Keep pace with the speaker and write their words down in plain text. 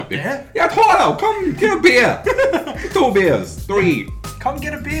beer? Yeah, Toro, come get a beer. 2 beers, 3. Come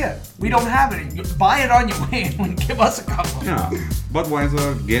get a beer. We don't have any. You buy it on your way and give us a couple. Yeah,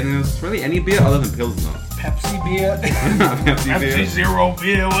 Budweiser, Guinness, really any beer other than Pilsner. Pepsi beer. Pepsi beer. Pepsi Zero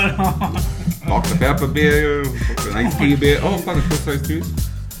beer. Dr. Pepper beer, nice tea beer. Oh, fuck, it's size 2s.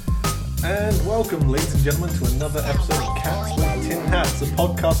 And welcome, ladies and gentlemen, to another episode of Cats with Tin Hats, a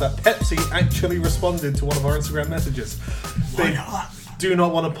podcast that Pepsi actually responded to one of our Instagram messages. They do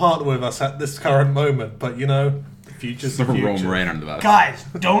not want to partner with us at this current moment, but you know, the future's the future. Roam right under the bus. Guys,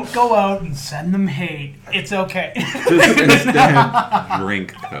 don't go out and send them hate. It's okay. Just instead,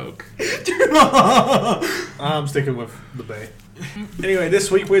 drink Coke. I'm sticking with the Bay. Anyway, this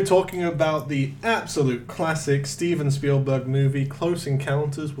week we're talking about the absolute classic Steven Spielberg movie, Close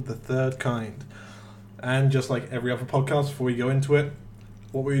Encounters with the Third Kind. And just like every other podcast, before we go into it,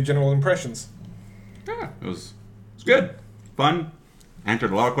 what were your general impressions? Yeah, it was good. Fun.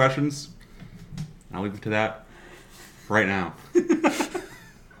 Answered a lot of questions. I'll leave it to that right now.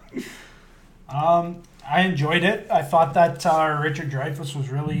 I enjoyed it. I thought that Richard Dreyfuss was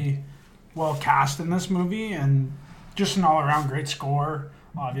really well cast in this movie, and just an all-around great score,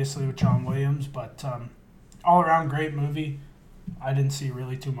 obviously with John Williams, but all-around great movie. I didn't see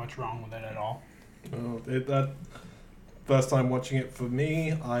really too much wrong with it at all. That first time watching it for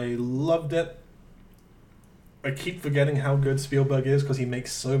me, I loved it. I keep forgetting how good Spielberg is because he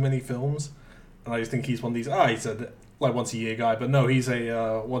makes so many films, and I just think he's one of these. He's a like once a year guy, but no, he's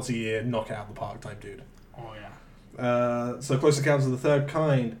a once a year knock it out of the park type dude. Oh yeah. So Close Encounters of the Third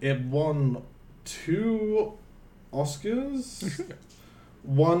Kind, it won 2 Oscars.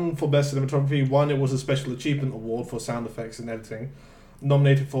 One for Best Cinematography, one it was a Special Achievement Award for Sound Effects and Editing.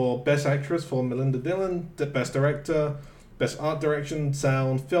 Nominated for Best Actress for Melinda Dillon, Best Director, Best Art Direction,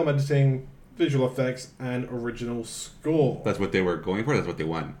 Sound, Film Editing, Visual Effects, and Original Score. That's what they were going for? That's what they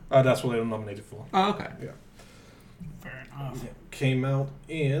won? That's what they were nominated for. Oh, okay. Yeah. Fair enough. Came out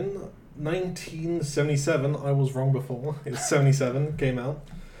in 1977. I was wrong before. It's 77. Came out.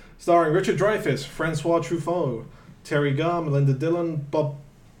 Starring Richard Dreyfuss, Francois Truffaut, Terry Garr, Melinda Dillon, Bob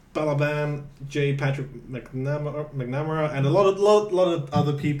Balaban, J. Patrick McNamara, and a lot of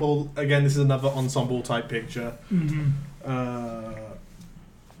other people. Again, this is another ensemble type picture. Mm-hmm.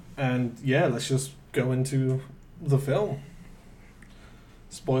 And yeah, let's just go into the film.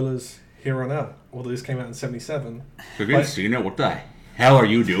 Spoilers here on out. Although this came out in 77. Have you seen it? What the hell are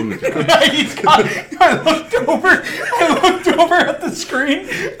you doing with it? I looked over at the screen,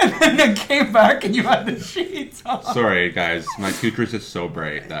 and then I came back, and you had the sheets on. Sorry, guys. My future is so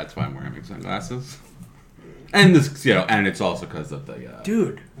bright. That's why I'm wearing my sunglasses. And this, and it's also because of the.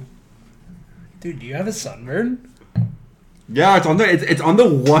 Dude, do you have a sunburn? Yeah, it's on the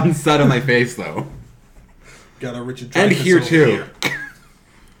one side of my face though. Got a Richard Dreyfuss And here over too. here.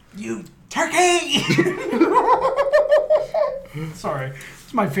 You turkey! Sorry,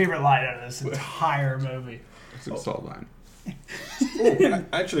 it's my favorite line out of this entire movie. It's a solid line.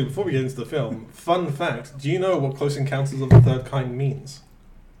 Actually, before we get into the film, fun fact: do you know what Close Encounters of the Third Kind means?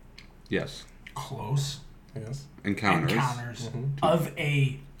 Yes. Close Yes. Encounters. of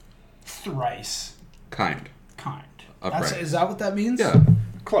a thrice Kind. Upright. Is that what that means? Yeah.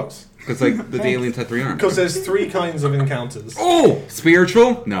 Close. Because the aliens had 3 arms. Because there's 3 kinds of encounters. Oh!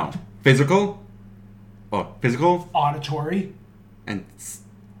 Spiritual? No. Physical? Oh, physical? Auditory, And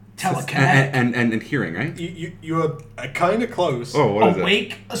telekinetic, and hearing, right? You're kind of close. Oh, what is it?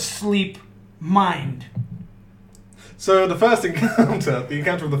 awake, asleep, mind. So the first encounter, the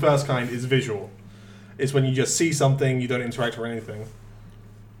encounter of the first kind, is visual. It's when you just see something, you don't interact or anything.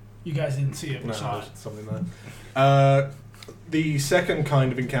 You guys didn't see it, we No, saw it. there's something there. The second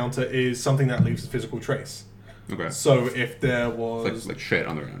kind of encounter is something that leaves a physical trace. Okay. So if there was It's like shit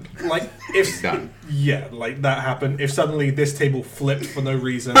on the ground. like if Done. yeah, like that happened. If suddenly this table flipped for no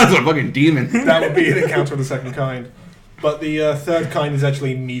reason, That's a fucking demon. that would be an encounter of the second kind. But the third kind is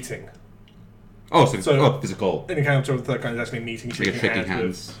actually meeting. Oh, So- physical. An encounter of the third kind is actually meeting, Like shaking hands.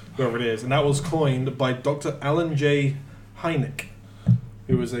 with whoever it is, and that was coined by Dr. Alan J. Hynek,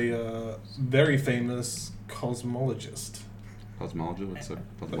 who was a very famous cosmologist. Cosmologist?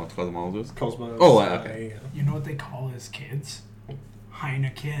 What's a cosmologist? Cosmos. Oh, okay. You know what they call his kids?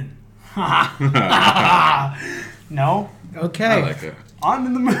 Heineken. No? Okay. I like it. On to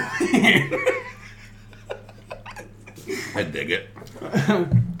the movie. I dig it.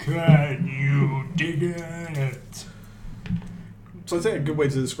 Can you dig it? So I'd say a good way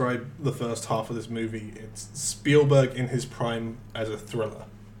to describe the first half of this movie, it's Spielberg in his prime as a thriller.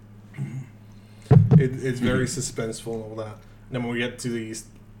 It's very suspenseful and all that. And then when we get to the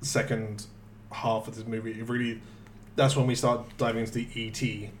second half of this movie, that's when we start diving into the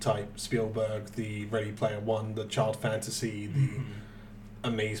E.T. type Spielberg, the Ready Player One, the child fantasy, the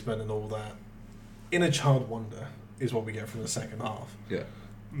amazement and all that. Inner child wonder is what we get from the second half. Yeah.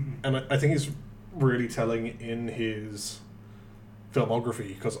 And I think it's really telling in his filmography,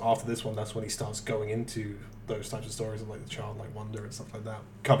 because after this one, that's when he starts going into those types of stories of like the childlike wonder and stuff like that,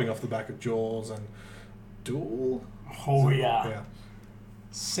 coming off the back of Jaws and Duel. Oh yeah.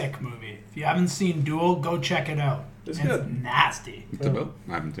 Sick movie. If you haven't seen Duel, go check it out. It's good. Nasty. It's about?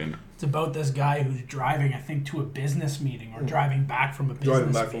 I haven't seen it. It's about this guy who's driving, I think, to a business meeting or driving back from a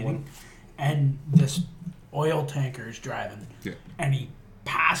business meeting, and this oil tanker is driving, and he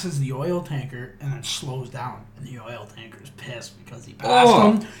passes the oil tanker and then slows down, and the oil tanker is pissed because he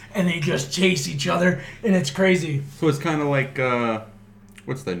passed him, and they just chase each other, and it's crazy. So it's kind of like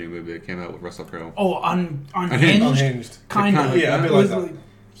what's that new movie that came out with Russell Crowe? Oh, Unhinged. Kind of. Yeah, a bit like that.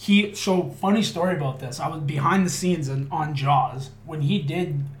 So funny story about this. I was behind the scenes on Jaws when he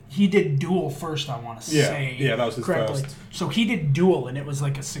did Duel first. I want to say that was his correctly. first. So he did Duel and it was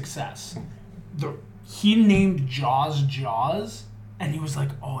like a success. He named Jaws, and he was like,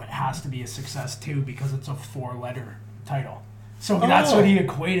 "Oh, it has to be a success too because it's a 4-letter title." So that's what he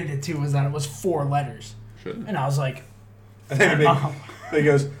equated it to, was that it was 4 letters. Shit. And I was like, Then he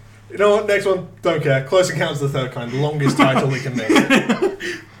goes, "You know what? Next one, don't care. Close Encounters of the Third Kind, longest title we can make."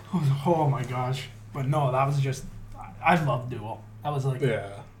 oh my gosh. But no, that was just, I love Duel. That was like,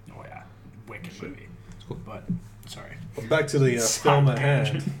 yeah. Oh yeah, wicked movie. Cool. But, sorry. But back to the film at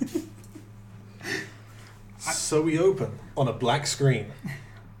hand. So we open on a black screen.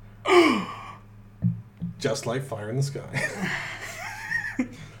 Just like Fire in the Sky.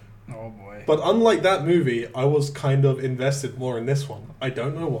 Oh boy. But unlike that movie, I was kind of invested more in this one. I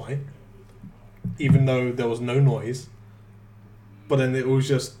don't know why. Even though there was no noise. But then it was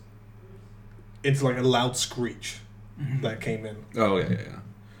just... It's like a loud screech that came in. Oh, yeah.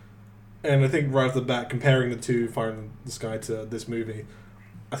 And I think right off the bat, comparing the two, Fire in the Sky, to this movie,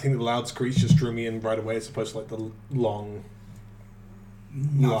 I think the loud screech just drew me in right away, as opposed to like the long...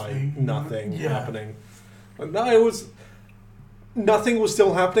 Nothing happening. No, it was... Nothing was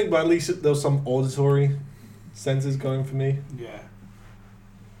still happening, but at least there was some auditory senses going for me. Yeah.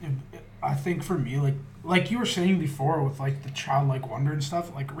 I think for me, like you were saying before with like the childlike wonder and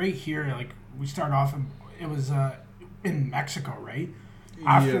stuff, like right here, like we start off and it was in Mexico, right?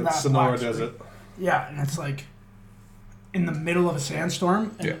 After that Sonora Desert. Yeah, and it's like in the middle of a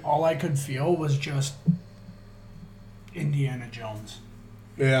sandstorm, and all I could feel was just Indiana Jones.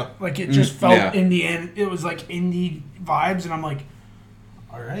 Yeah. Like it just felt Indiana. It was like indie vibes, and I'm like,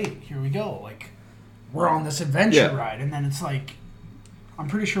 all right, here we go. Like we're on this adventure ride, and then it's like, I'm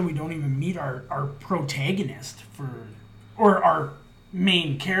pretty sure we don't even meet our protagonist or our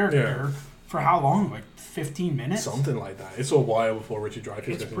main character for how long? Like 15 minutes? Something like that. It's a while before Richard Dreyfuss.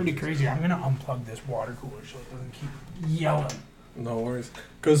 It's pretty crazy. I'm going to unplug this water cooler so it doesn't keep yelling. No worries.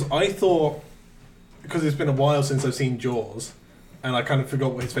 Because I thought, because it's been a while since I've seen Jaws, and I kind of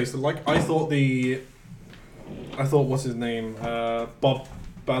forgot what his face looked like, I thought what's his name? Bob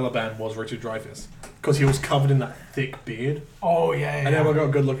Balaban was Richard Dreyfuss. Because he was covered in that thick beard. Oh, yeah. And then I got a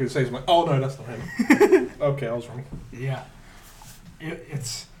good look at his face. I'm like, oh, no, that's not him. Okay, I was wrong. Yeah.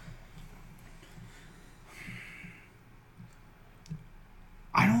 It's...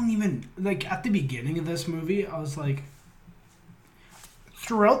 I don't even... Like, at the beginning of this movie, I was like...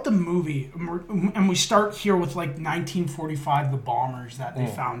 Throughout the movie, and we start here with, like, 1945, the bombers that they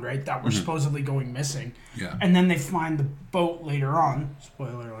found, right? That were supposedly going missing. Yeah. And then they find the boat later on.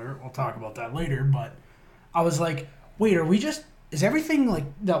 Spoiler alert, we'll talk about that later. But I was like, wait, are we just... Is everything, like,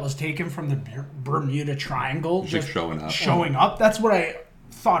 that was taken from the Bermuda Triangle just showing up? Showing up? That's what I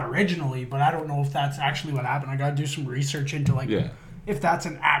thought originally, but I don't know if that's actually what happened. I got to do some research into, like... Yeah. If that's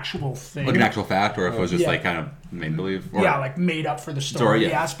an actual thing. Like an actual fact, or if it was just like kind of made-believe. Yeah, like made up for the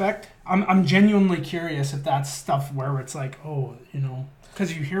story aspect. I'm genuinely curious if that's stuff where it's like, oh, you know,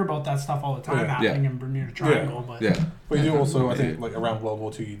 because you hear about that stuff all the time happening in Bermuda Triangle. But But you do also, I think, like around World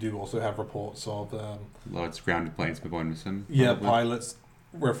War II, you do also have reports of... lots of grounded planes been going missing. Yeah, pilots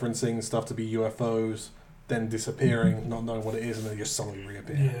referencing stuff to be UFOs, then disappearing, not knowing what it is, and then just suddenly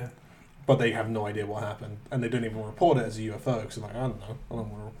reappear. Yeah. But they have no idea what happened, and they don't even report it as a UFO because they're like, I don't know, I don't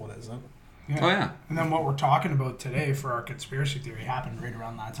want to report it as that. Yeah. Oh yeah. And then what we're talking about today for our conspiracy theory happened right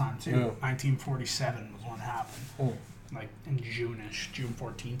around that time too. Yeah. 1947 was when it happened. Like in June-ish, June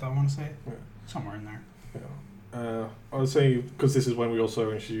 14th, I want to say, somewhere in there. Yeah. I would say because this is when we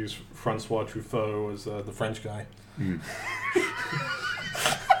also introduced Francois Truffaut as the French guy.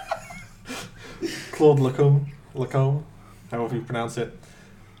 Claude Lacombe, however you pronounce it.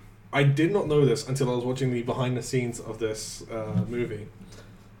 I did not know this until I was watching the behind the scenes of this movie.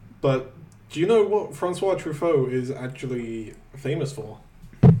 But do you know what Francois Truffaut is actually famous for?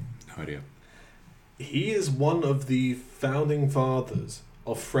 No idea. He is one of the founding fathers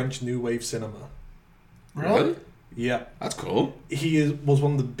of French New Wave cinema. Really? Yeah. That's cool. He was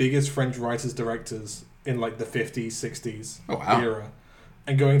one of the biggest French writers directors in like the 50s, 60s Oh, wow. era.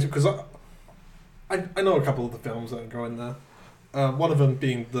 And going to... Because I know a couple of the films that go in there. One of them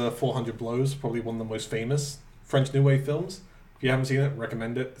being The 400 Blows, probably one of the most famous French New Wave films. If you haven't seen it,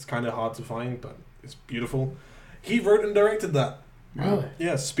 recommend it. It's kind of hard to find, but it's beautiful. He wrote and directed that. Really?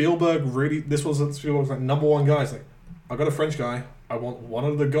 Yeah, Spielberg really... This was Spielberg's like number one guy. He's like, I got a French guy. I want one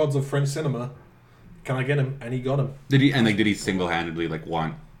of the gods of French cinema. Can I get him? And he got him. Did he single-handedly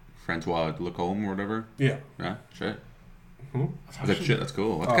want Francois Lacombe or whatever? Yeah. Yeah, shit. Hmm? I was like, shit, that's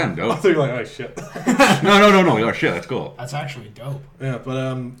cool. That's kind I of thought you were like, oh shit. dope. No. Oh, shit, that's cool. That's actually dope. Yeah,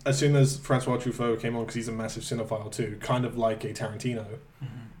 but as soon as Francois Truffaut came on, because he's a massive cinephile too, kind of like a Tarantino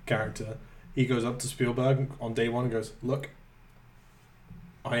character, he goes up to Spielberg on day one and goes, look,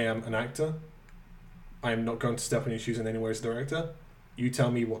 I am an actor. I am not going to step on your shoes in any way as a director. You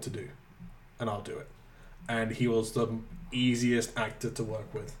tell me what to do, and I'll do it. And he was the easiest actor to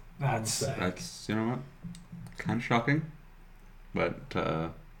work with. That's sick. That's, you know what? Kind of shocking. But,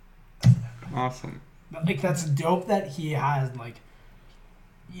 awesome. Like, that's dope that he has, like...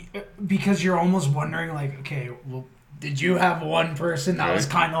 Because you're almost wondering, like, okay, well, did you have one person that was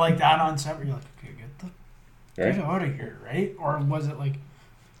kind of like that on set where you're like, okay, get out of here, right? Or was it like...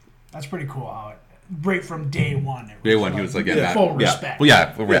 That's pretty cool how it... Right from day one. Day one, he was like, full respect.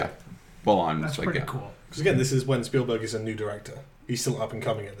 Yeah. Full on. That's like, pretty cool. Because again, this is when Spielberg is a new director. He's still up and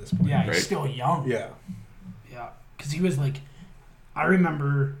coming at this point. Yeah, he's Right. still young. Yeah. Yeah, because he was like, I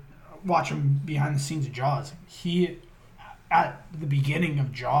remember watching behind the scenes of Jaws. He, at the beginning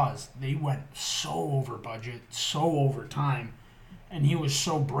of Jaws, they went so over budget, so over time, and he was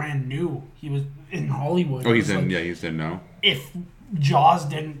so brand new. He was in Hollywood. Oh, he's It was in, like, he's in now. If Jaws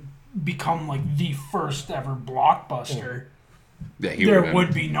didn't become like the first ever blockbuster, Yeah, he there been-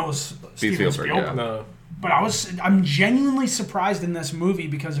 would be no Steven Spielberg, Spielberg. yeah. No. But I'm genuinely surprised in this movie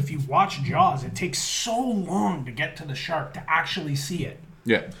because if you watch Jaws, it takes so long to get to the shark to actually see it.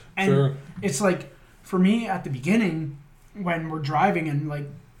 Yeah. And Sure. it's like, for me at the beginning, when we're driving and like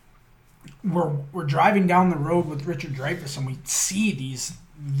we're driving down the road with Richard Dreyfuss and we see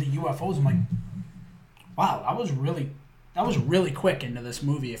the UFOs, I'm like, wow, that was really quick into this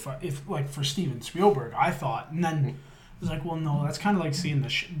movie. If like for Steven Spielberg, I thought, and then I was like, well, no, that's kind of like seeing the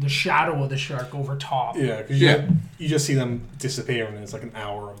shadow of the shark over top. Yeah, because you just see them disappear and it's like an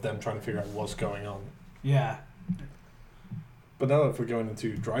hour of them trying to figure out what's going on. Yeah. But now that we're going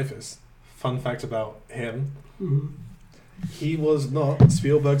into Dreyfuss, fun fact about him, he was not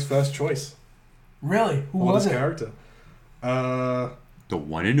Spielberg's first choice. Really? Who on was his it? character. The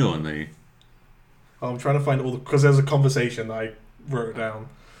one and only. I'm trying to find all the... Because there's a conversation that I wrote down.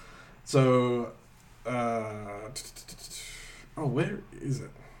 So... where is it?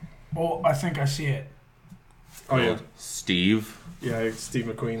 Oh, I think I see it. Oh, yeah. Steve Yeah, Steve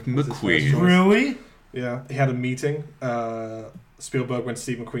McQueen. was his McQueen. first choice. Really? Yeah, he had a meeting. Spielberg went to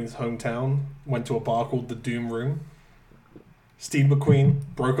Steve McQueen's hometown, went to a bar called the Doom Room. Steve McQueen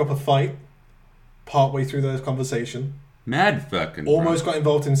broke up a fight partway through their conversation. Mad fucking. Almost got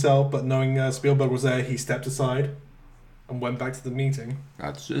involved himself, but knowing Spielberg was there, he stepped aside and went back to the meeting.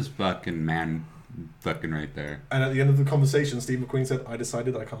 That's just fucking fucking right there. And at the end of the conversation, Steve McQueen said, I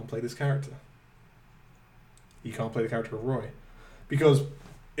decided I can't play this character. You can't play the character of Roy. Because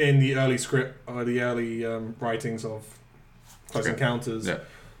in the early script, or the early writings of Close Encounters,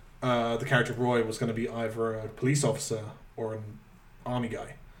 the character of Roy was going to be either a police officer or an army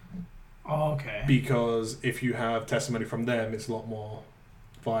guy. Oh, okay. Because if you have testimony from them, it's a lot more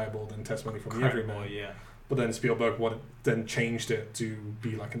viable than testimony from the everyman. Yeah. But then Spielberg then changed it to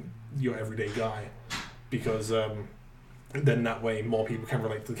be like your everyday guy. Because then that way more people can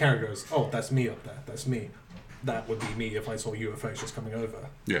relate to the character. Goes, oh, that's me up there. That's me. That would be me if I saw UFOs just coming over.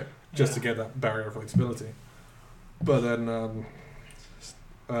 Yeah. Just to get that barrier of relatability. But then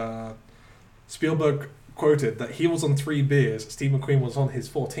Spielberg quoted that he was on 3 beers, Steve McQueen was on his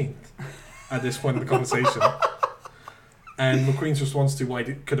 14th at this point in the conversation. And McQueen's response to why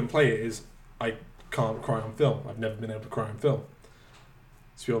he couldn't play it is, I can't cry on film. I've never been able to cry on film.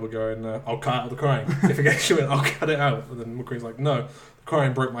 Spielberg going, I'll cut out the crying. If it gets you in, I'll cut it out. And then McQueen's like, no, the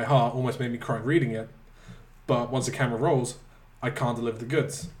crying broke my heart, almost made me cry reading it. But once the camera rolls, I can't deliver the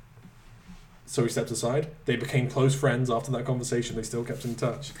goods. So he stepped aside. They became close friends after that conversation. They still kept in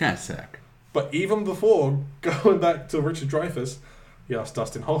touch. Kind of sick. But even before going back to Richard Dreyfuss, He asked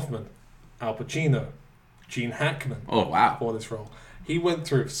Dustin Hoffman, Al Pacino, Gene Hackman Oh, wow. for this role. He went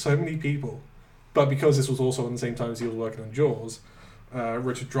through so many people, but because this was also in the same time as he was working on Jaws,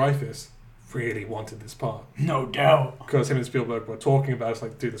 Richard Dreyfuss really wanted this part. No doubt. Because him and Spielberg were talking about it, it's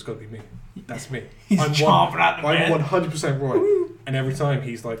like, dude, that's got to be me. That's me. He's chomping at the I'm bit. 100% right. And every time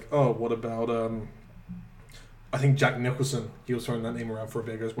he's like, oh, what about, I think Jack Nicholson, he was throwing that name around for a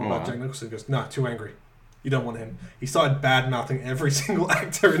bit. He goes, what about Jack Nicholson? He goes, nah, too angry. You don't want him. He started bad-mouthing every single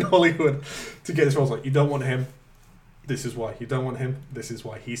actor in Hollywood to get this role. It's like, you don't want him. This is why. You don't want him. This is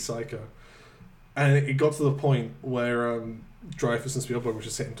why. He's psycho. And it got to the point where Dreyfuss and Spielberg were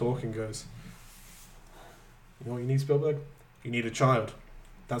just sitting talking, goes, you know what you need, Spielberg? You need a child.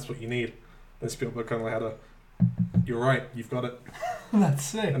 That's what you need. Then Spielberg kind of like had a, you're right, you've got it. That's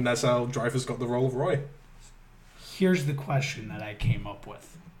sick. And that's how Dreyfuss got the role of Roy. Here's the question that I came up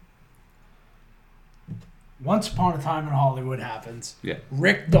with. Once Upon a Time in Hollywood happens. Yeah.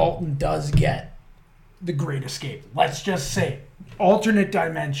 Rick Dalton does get the Great Escape. Let's just say, alternate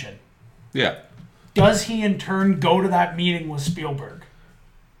dimension. Yeah. Does he in turn go to that meeting with Spielberg?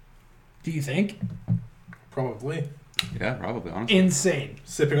 Do you think? Probably. Yeah, probably. Honestly, insane.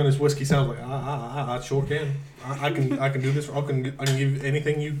 Sipping on his whiskey sounds like I sure can. I can do this. I can give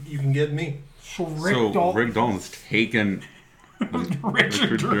anything you can get me. So Rick Dalton's taken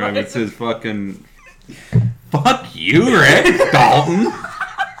Richard Dreyfuss's fucking. Fuck you, Rick Dalton.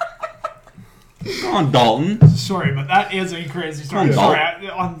 Come on, Dalton. Sorry, but that is a crazy story. Yeah. Sorry,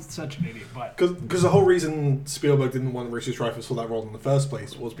 I'm such an idiot, but because the whole reason Spielberg didn't want Richard Dreyfuss for that role in the first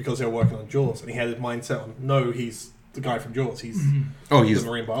place was because they were working on Jaws, and he had his mindset on no, he's the guy from Jaws. He's he's the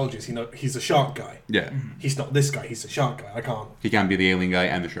marine biologist. He's a shark guy. Yeah. He's not this guy. He's a shark guy. I can't. He can't be the alien guy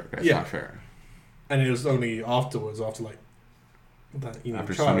and the shark guy. It's not fair. And it was only afterwards, after like that, you know,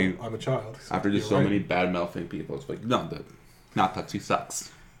 After I'm a child. After just so many bad mouthing people, it's like no, not Tuxie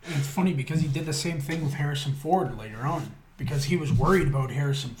sucks. And it's funny because he did the same thing with Harrison Ford later on. Because he was worried about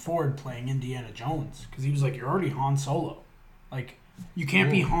Harrison Ford playing Indiana Jones. Because he was like, you're already Han Solo. Like, you can't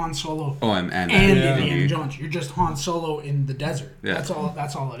be Han Solo and Indiana Jones. You're just Han Solo in the desert. Yeah. That's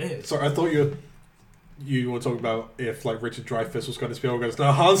all it is. So I thought you were talking about if like Richard Dreyfuss was going to Spielberg goes,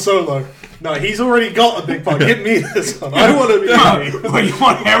 no, Han Solo. No, he's already got a big part. Give me this one. I want to be Well, you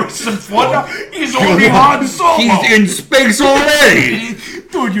want Harrison Ford? No, he's already Han Solo. He's in space already.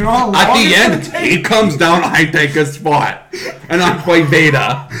 Dude, you know how long at the end, he comes down, I take a spot. And I play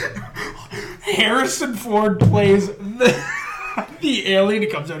Vader. Harrison Ford plays the alien. He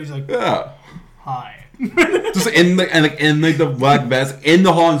comes out, he's like, hi. Just in the black vest, in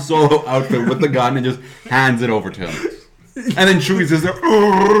the Han Solo outfit with the gun, and just hands it over to him. And then Chewie's just there.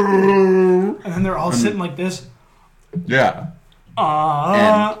 And then they're all sitting like this. Yeah.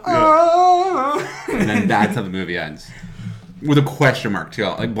 And then that's how the movie ends. With a question mark too,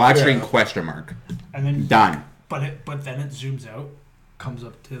 like black screen question mark. And then done. But then it zooms out, comes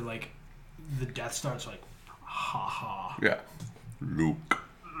up to like the Death Star's like, ha ha. Yeah. Luke.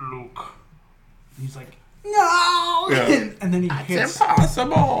 He's like, no. Yeah. And then he That's hits.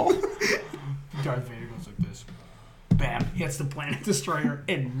 impossible. Darth Vader goes like this. Bam! Hits the planet destroyer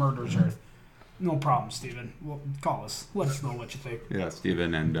and murders Earth. No problem, Steven. Well, call us. Let us know what you think. Yeah,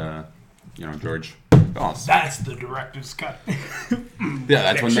 Steven and George. Call us. That's the director's cut.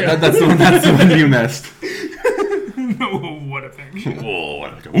 Yeah, that's the one you missed. What a picture. Oh,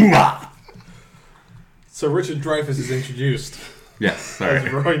 what a picture. So Richard Dreyfuss is introduced. Yes, sorry.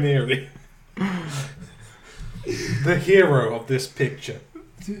 As Roy Neary. The hero of this picture.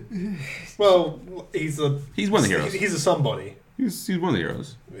 Well, he's one of the heroes. He's a somebody. He's one of the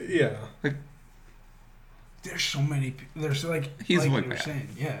heroes. Yeah. There's so many. There's he's like like you were saying.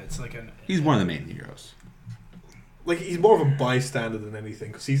 Yeah, it's like he's one of the main heroes. Like he's more of a bystander than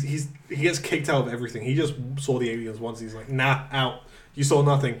anything because he gets kicked out of everything. He just saw the aliens once. He's like, nah, out. You saw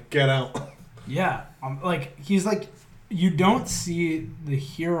nothing. Get out. Yeah, he's like, you don't see the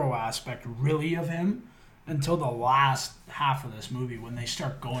hero aspect really of him until the last half of this movie when they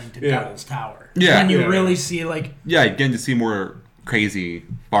start going to Devil's Tower. Yeah, and you really see you're getting to see more crazy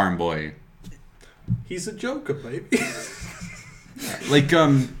farm boy. He's a Joker, baby.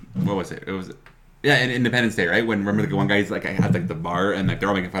 What was it? It was in Independence Day, right? When remember the one guy's like I had the bar and they're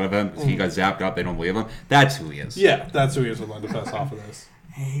all making fun of him. He got zapped up. They don't believe him. That's who he is. Yeah, that's who he is in the first half of this.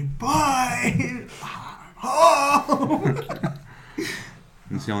 Hey, boy! Oh!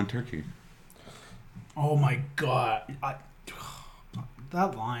 He's yelling turkey. Oh my god!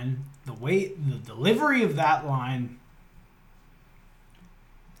 That line, the delivery of that line.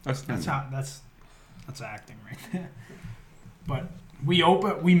 That's acting right there. But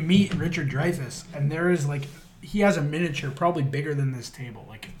we meet Richard Dreyfuss, and there is he has a miniature probably bigger than this table,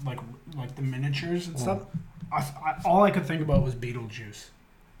 like the miniatures and stuff. All I could think about was Beetlejuice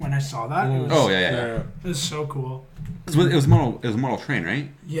when I saw that. It was, yeah. It was so cool. It was Model Train, right?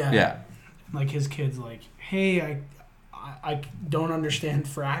 Yeah. Yeah. Like his kid's like, hey, I don't understand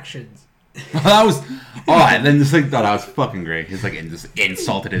fractions. That was and then just like thought I was fucking great. He's like just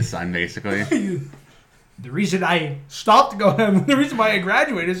insulted his son basically. The reason I stopped going, the reason why I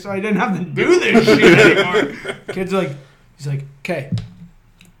graduated is so I didn't have to do this shit anymore. Kid's like, he's like, okay,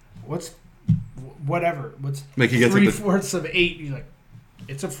 what's 3/4 of 8? He's like,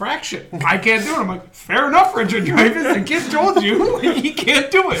 it's a fraction. I can't do it. I'm like, fair enough, Richard Dreyfuss. The kid told you he can't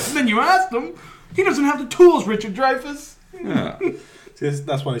do it. And then you asked him, he doesn't have the tools, Richard Dreyfuss. Yeah. See,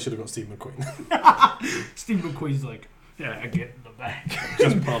 that's why they should have got Steve McQueen. Steve McQueen's like, yeah, I get in the back.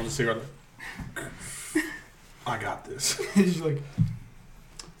 Just palm the cigarette. I got this. He's like,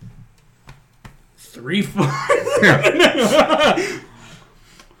 3/4.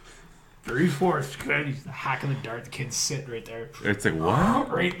 3/4. Good. He's the hack of the dart. The kid's sitting right there. It's like,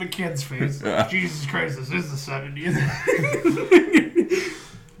 what? Right in the kid's face. Jesus Christ, this is the 70s.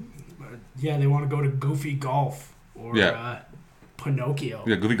 Yeah, they want to go to Goofy Golf or Pinocchio.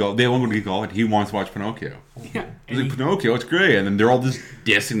 Yeah, Goofy Golf. They want to go to golf, and he wants to watch Pinocchio. Yeah. He's like, Pinocchio, it's great. And then they're all just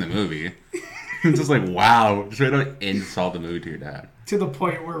dissing the movie. It's just like, wow. Just trying to insult the movie to your dad. To the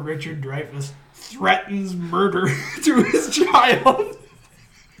point where Richard Dreyfuss threatens murder to his child.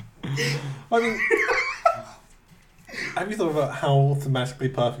 I mean, have you thought about how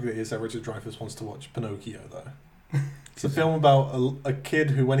thematically perfect it is that Richard Dreyfuss wants to watch Pinocchio, though? It's a film about a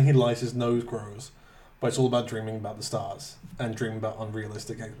kid who, when he lies, his nose grows, but it's all about dreaming about the stars and dreaming about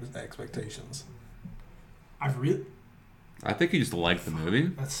unrealistic expectations. I think you just like the movie.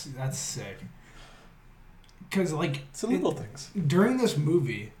 That's sick. Because, like... It's the little things. During this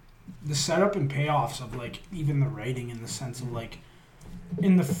movie, the setup and payoffs of, like, even the writing in the sense of, like...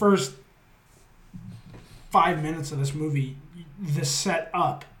 In the first 5 minutes of this movie, the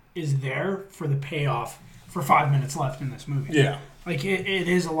setup is there for the payoff for 5 minutes left in this movie. Yeah. Like, it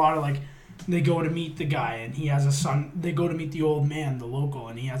is a lot of, like... They go to meet the guy, and he has a sun... They go to meet the old man, the local,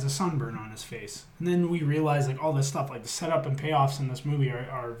 and he has a sunburn on his face. And then we realize, like, all this stuff, like, the setup and payoffs in this movie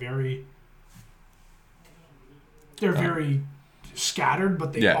are very... They're very scattered,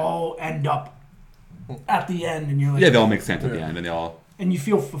 but they all end up at the end, and you're like... Yeah, they all make sense at the end, and they all... And you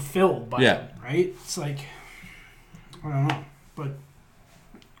feel fulfilled by it, right? It's like... I don't know, but...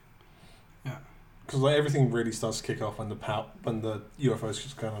 Yeah. Because like, everything really starts to kick off when the UFOs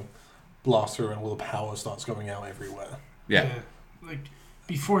just kind of blast through and all the power starts going out everywhere. Yeah. Like,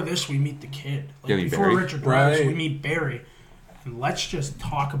 before this, we meet the kid. Like, before Barry. Richard Dreyfuss, we meet Barry. And let's just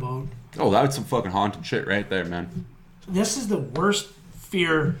talk about... Oh, that was some fucking haunted shit right there, man. This is the worst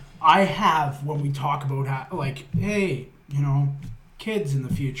fear I have when we talk about how, like, hey, you know, kids in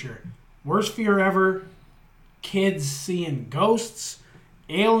the future. Worst fear ever. Kids seeing ghosts,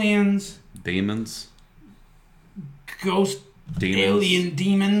 aliens, Demons. Ghost, Demons. alien,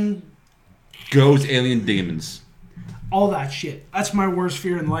 demon. Ghost, alien, demons. All that shit. That's my worst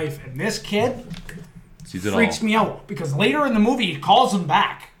fear in life. And this kid freaks me out because later in the movie he calls him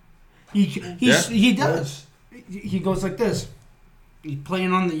back. He does. He goes like this. He's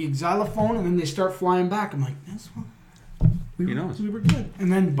playing on the xylophone, and then they start flying back. I'm like, that's what. He knows. We were good.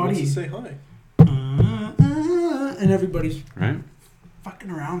 And then Buddy wants to say hi. And everybody's fucking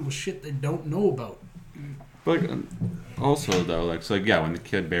around with shit they don't know about. But also though, like, so like, yeah, when the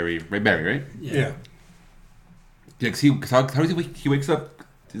kid Barry, right? Yeah. Yeah, cause how does he wakes up?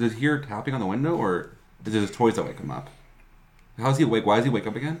 Does he hear tapping on the window, or is it his toys that wake him up? How does he wake? Why does he wake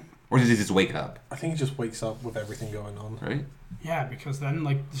up again? Or does he just wake up? I think he just wakes up with everything going on. Right? Yeah, because then,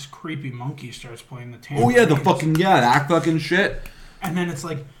 like, this creepy monkey starts playing the tambourine. Oh, yeah, that fucking shit. And then it's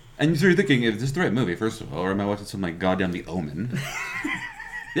like... And so you're thinking, is this the right movie, first of all? Or am I watching some, like, goddamn The Omen?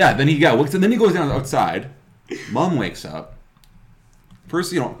 Yeah, then he wakes, and then he goes down outside. Mom wakes up.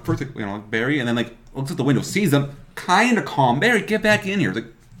 First, Barry, and then, like, looks at the window, sees them, kind of calm. Barry, get back in here. Like...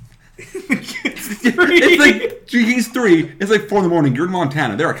 It's like, he's 3. It's like 4 a.m. You're in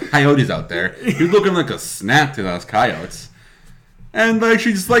Montana. There are coyotes out there. He's looking like a snack to those coyotes. And, like,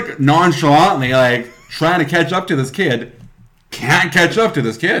 she's, like, nonchalantly, like, trying to catch up to this kid. Can't catch up to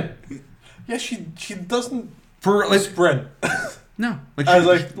this kid. Yeah, she doesn't... For, like... Sprint. No. Like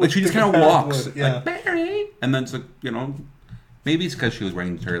she just kind of walks. Yeah. Like, Barry! And then it's like, maybe it's because she was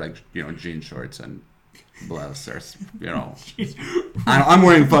wearing her, like, jean shorts and... blouse or I'm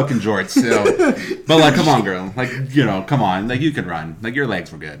wearing fucking jorts so. But like, come on, girl, like, come on, like, you can run, like, your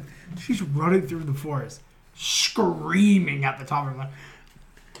legs were good. She's running through the forest screaming at the top of her lungs,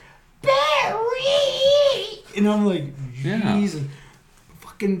 Barry, And I'm like, Yeah. Jesus.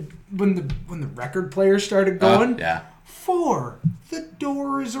 Fucking when the record player started going. Yeah. 4. The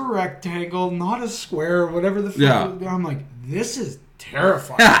door is a rectangle, not a square, or whatever the fuck. Yeah. I'm like, this is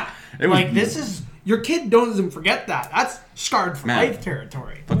terrifying. It was Like, this is... Your kid doesn't forget that. That's scarred for Man. life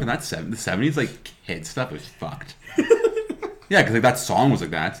territory. fucking that the 70s like kid stuff was fucked. Yeah, because like that song was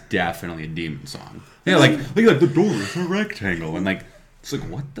like that. It's definitely a demon song. Yeah, like the door is a rectangle, and like it's like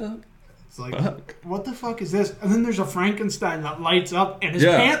what the It's like, fuck? what the fuck is this? And then there's a Frankenstein that lights up and his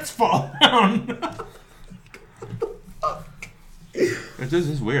Yeah. pants fall down. It's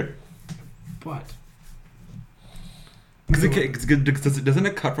just weird. But Because doesn't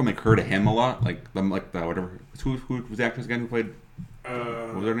it cut from like her to him a lot? Like the whatever who was the actress again who played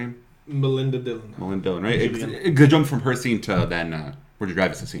what was her name? Melinda Dillon. Melinda Dillon, right? Julian. It jump from her scene to then Richard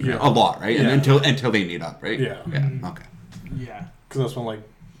Dreyfuss' scene, right? Yeah. A lot, right? And Yeah. until they meet up, right? Yeah. Yeah. Okay. yeah, Because that's when like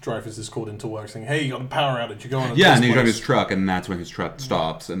Dreyfus is called into work saying, "Hey, you got a power outage. You're going." Yeah, and then he's driving his truck, and that's when his truck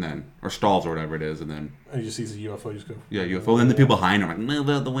stops, and then or stalls or whatever it is, and then And he just sees a UFO. Just go. yeah, UFO. And then the people behind him are like, move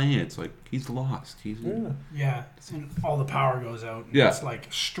out of the way. It's like he's lost. He's Yeah. and all the power goes out. And Yeah. it's like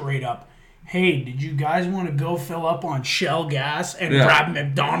straight up. Hey, did you guys want to go fill up on Shell gas and Yeah. grab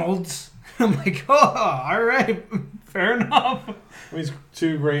McDonald's? I'm like, oh, all right, fair enough. I mean,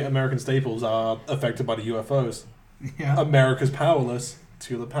 two great American staples are affected by the UFOs. Yeah. America's powerless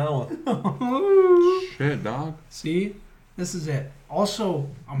to the power. shit, dog. See, this is it. Also,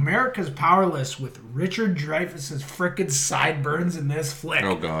 America's powerless with Richard Dreyfuss's frickin' sideburns in this flick.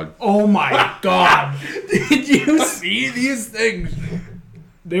 Oh god. Oh my god! Did you see these things?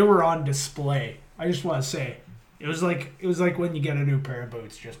 They were on display. I just want to say, it was like when you get a new pair of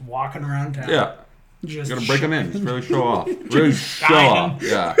boots, just walking around town. Yeah. Just You gotta break them in. Just really show off. Really show shining. off.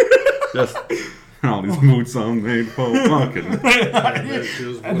 Yeah. Just all these mood songs made for fucking.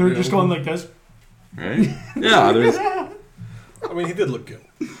 And they're just going like this. Right? Yeah. There's. I mean, he did look good.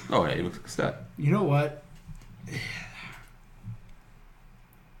 Oh yeah, he looks like a stud. You know what?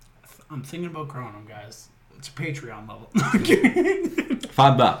 I'm thinking about growing them, guys. It's a Patreon level. $5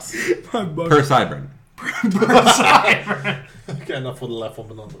 $5 per sideburn. per side. Okay, enough for the left one,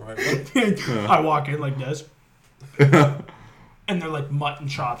 but not the right one. I walk in like this, and they're like mutton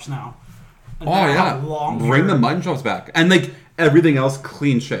chops now. And Oh they yeah, have long bring hair. the mutton chops back, and like everything else,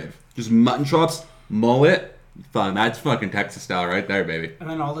 clean shave. Just mutton chops, mullet. Fun. That's fucking Texas style right there, baby. And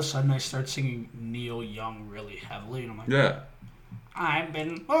then all of a sudden, I start singing Neil Young really heavily, and I'm like, Yeah, I've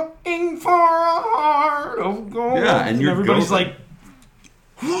been looking for a heart of gold. Yeah, and you're everybody's golden. like,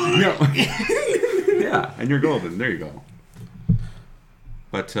 yeah, and you're golden. There you go.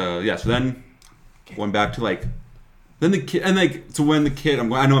 But yeah, so then going back to like, then the kid, and like, so when the kid, I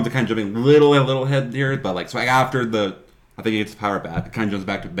know I'm kind of jumping a little ahead here, but like, so like after I think he gets the power back. It kind of jumps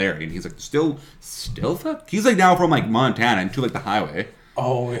back to Barry, and he's like, still fuck. He's like now from like Montana into like the highway,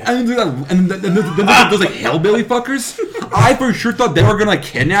 Oh, yeah. and then those like hillbilly fuckers. I for sure thought they were gonna like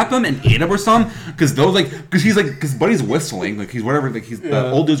kidnap him and eat him or something, because Buddy's whistling, like he's whatever, like he's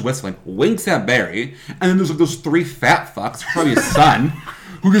the old dude's whistling, winks at Barry, and then there's like those 3 fat fucks, probably his son,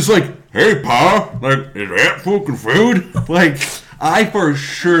 who just like, hey pa, like is that fucking food? Like I for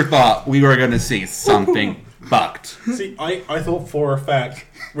sure thought we were gonna see something fucked. See, I thought for a fact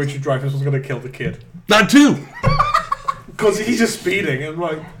Richard Dreyfuss was going to kill the kid. That too. Because he's just speeding, and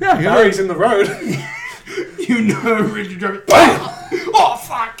like, Yeah, Barry's in the road. you know, Richard Dreyfuss. Oh,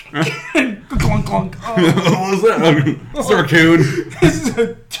 fuck. Clunk, clunk. Oh. What was that? Sir-Coon. This is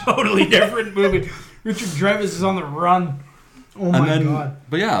a totally different movie. Richard Dreyfuss is on the run. Oh my god.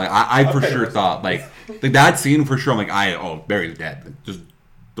 But yeah, like, I for sure thought like that scene for sure. I'm like, Barry's dead. Like, just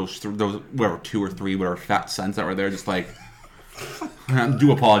those whatever 2 or 3 whatever fat sons that were there, just like. I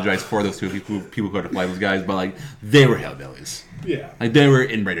do apologize for those 2 people who had to play those guys, but like they were hillbillies. Yeah. Like they were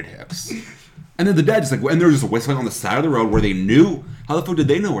inbred hips. And then the dad just like, and they were just whistling on the side of the road where they knew. How the fuck did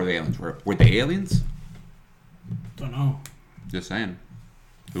they know where the aliens were? Were they aliens? Don't know. Just saying.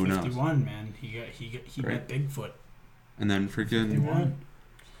 Who knows? 51, man. He Right. got Bigfoot. And then freaking 51.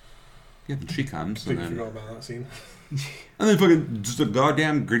 yeah, then she comes, and Completely then forgot about that scene. and then fucking just a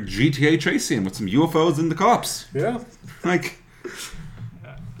goddamn GTA chase scene with some UFOs and the cops. Yeah. Like,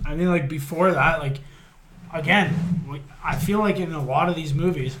 I mean, like, before that, like, again, I feel like in a lot of these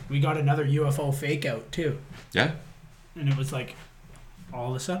movies, we got another UFO fake out, too. yeah, And it was like, all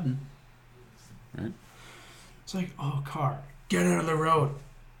of a sudden. right. It's like, oh, car, get out of the road.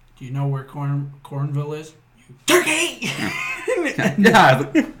 Do you know where Cornville is? Turkey!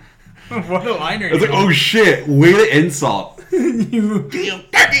 Yeah, What a liner. it's like, oh shit, way to insult. you.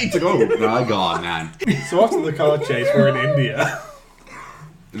 It's like, oh my god, man. So after the car chase, we're in India.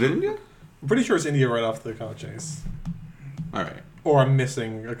 Is it India? I'm pretty sure it's India right after the car chase. All right. Or I'm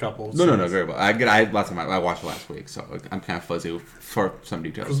missing a couple. No, very well. I last time I watched it last week, so I'm kind of fuzzy for some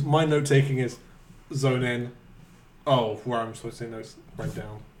details. Because my note taking is zone in. Oh, where I'm supposed to take notes, write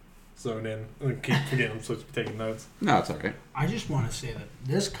down. Zone in. And keep forgetting I'm supposed to be taking notes. No, it's all right. I just want to say that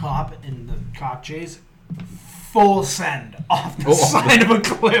this cop in the cop chase, full send off the side of a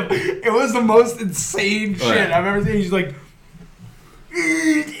cliff. It was the most insane shit I've ever seen. He's like,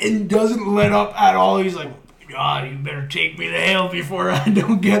 and doesn't let up at all. He's like, God, you better take me to hell before I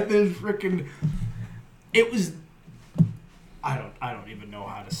don't get this freaking. It was. I don't even know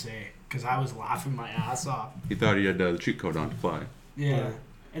how to say it because I was laughing my ass off. He thought he had the cheat code on to fly. Yeah.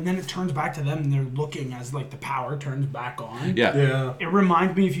 And then it turns back to them and they're looking as like the power turns back on. Yeah. It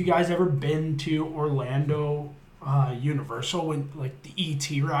reminds me if you guys ever been to Orlando Universal when like the ET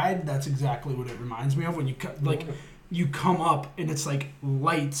ride, that's exactly what it reminds me of when you come up and it's like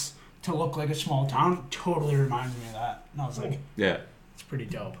lights to look like a small town. Totally reminds me of that. And I was like, yeah, it's pretty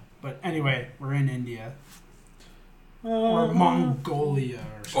dope. But anyway, we're in India. Or Mongolia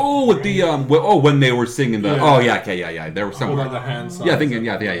or something. Oh, with the when they were singing the they were somewhere. Like the hand signs. Yeah, thinking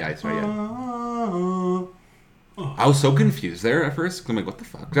it's right. I was so confused there at first. I'm like, what the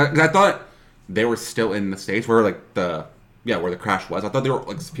fuck? 'Cause I thought they were still in the States where like where the crash was. I thought they were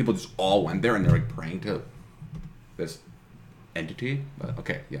like people just all went there and they're like praying to this entity. But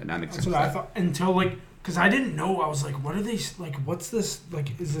okay, yeah, now it makes sense. That's what I thought until like because I didn't know. I was like, what are they like? What's this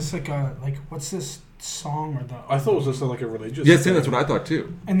like? Is this like a like? What's this song or the? I thought it was just like a religious. Yeah, that's what I thought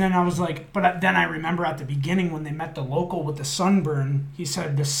too. And then I was like, but then I remember at the beginning when they met the local with the sunburn, he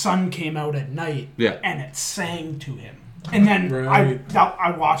said the sun came out at night. Yeah. And it sang to him. And then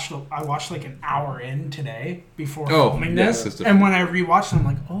I watched like an hour in today before filming this. And when I rewatched it, I'm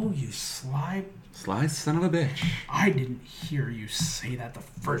like, oh, you sly son of a bitch. I didn't hear you say that the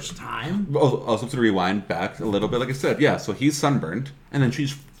first time. Also, to rewind back a little bit, like I said, yeah, so he's sunburned, and then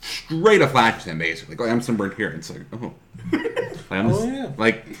she's straight up flashes him, basically. Like, I'm sunburned here. And it's like,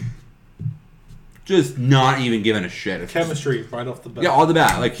 like, just not even giving a shit. It's chemistry right off the bat. Yeah, all the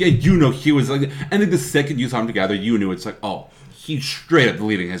bat. Like, yeah, you know he was like, and then the second you saw them together, you knew it's like, oh, he's straight up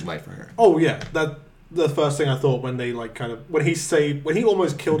leaving his life for her. Oh, yeah. The first thing I thought when they like kind of when he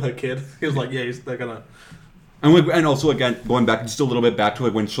almost killed her kid, he was like, yeah, they're gonna. And also again going back just a little bit back to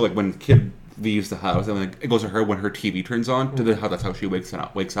like when kid leaves the house and like it goes to her when her TV turns on to how that's how she wakes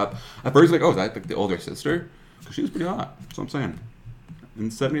up. At first like is that like the older sister? Because she was pretty hot. That's what I'm saying. In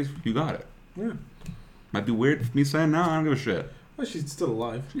the 70s, you got it. Yeah. Might be weird me saying no. I don't give a shit. Well, she's still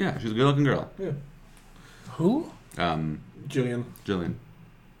alive. Yeah, she's a good looking girl. Yeah. Who? Jillian. The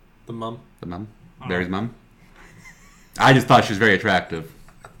mum. Barry's mom. I just thought she was very attractive.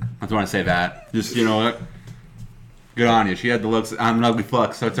 I just want to say that. Just, you know what? Good on you. She had the looks. I'm an ugly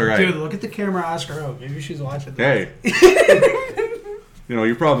fuck, so it's alright. Dude, look at the camera, ask her out. Maybe she's watching Hey. this. You know,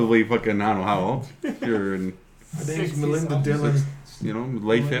 you're probably fucking, I don't know how old. You're in... Her name's Melinda Dillon. You know,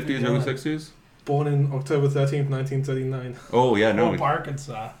 late 50s, early 60s? Born in October 13th, 1939. Oh, yeah, no.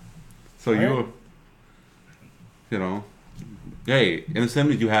 Arkansas. So right? You know... Hey, in the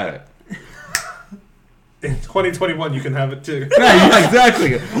 70s, you had it. In 2021, you can have it too. Yeah,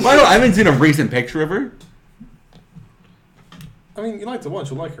 exactly. I haven't seen a recent picture of her. I mean, you like to watch,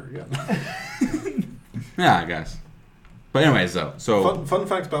 you'll like her again. Yeah, I guess. But anyways, though, so... Fun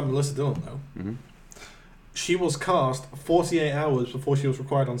fact about Melissa Dillon, though. Mm-hmm. She was cast 48 hours before she was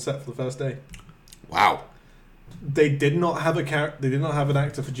required on set for the first day. Wow. They did not have They did not have an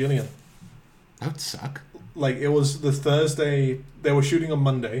actor for Jillian. That would suck. Like, it was the Thursday... They were shooting on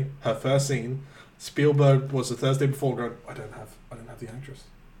Monday, her first scene. Spielberg was the Thursday before going, I don't have the actress.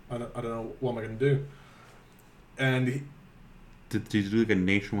 I don't know what am I going to do. And did you do like a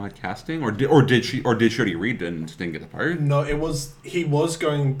nationwide casting, or did she already read and didn't get the part? No, he was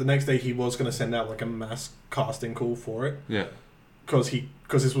going the next day. He was going to send out like a mass casting call for it. Yeah, because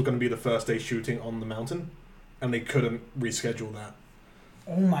this was going to be the first day shooting on the mountain, and they couldn't reschedule that.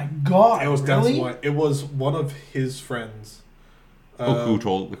 Oh my god! It was down to why it was one of his friends. Who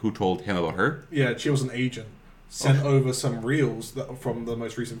told him about her? Yeah, she was an agent. Sent over some reels from the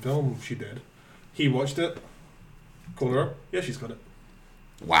most recent film she did. He watched it. Called her up. Yeah, she's got it.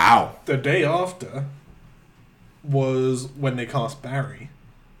 Wow. The day after was when they cast Barry.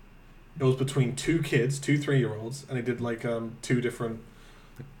 It was between two kids, 2 3-year-olds, and they did like 2 different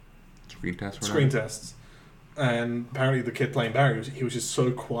screen tests. And apparently the kid playing Barry, he was just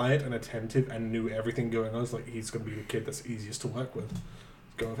so quiet and attentive and knew everything going on. It's like, he's going to be the kid that's easiest to work with. Let's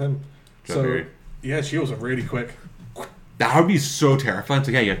go with him. So, yeah, she was really quick. That would be so terrifying. It's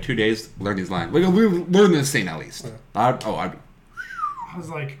like, yeah, you have 2 days to learn these lines. Like, learn this scene at least. I was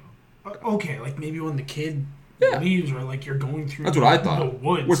like, Okay, like maybe when the kid Yeah. leaves, or like you're going through. That's what I the thought.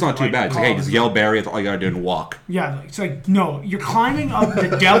 woods. Well, it's not too like, bad. It's like, hey, call just this- yell Barry. That's all you gotta do and walk. Yeah, it's like no, you're climbing up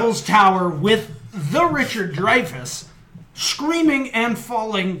the Devil's Tower with the Richard Dreyfuss, screaming and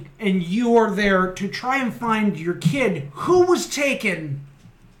falling, and you are there to try and find your kid who was taken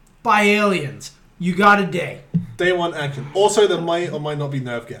by aliens. You got a day. Day one action. Also, there might or might not be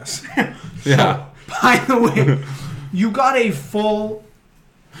nerve gas. Yeah. By the way, you got a full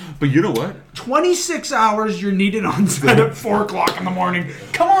But you know what? 26 hours you're needed on set at 4 o'clock in the morning.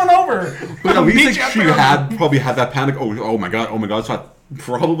 Come on over. But at I'll least meet like, you up she there. probably had that panic. Oh my god. So it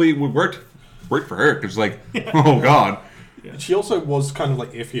probably would work for her because like, oh god. She also was kind of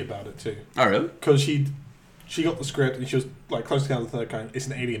like iffy about it too, Oh really? because she got the script and she was like, Close Encounters of the Third Kind. It's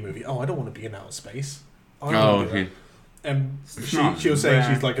an alien movie. Oh, I don't want to be in outer space. I don't Oh, wanna do okay. that. And not she was saying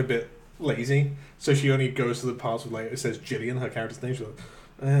bad. she's like a bit lazy, so she only goes to the parts where like it says Jillian, her character's name. She's like,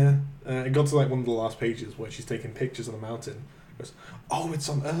 it got to like one of the last pages where she's taking pictures on a mountain. Goes, oh, it's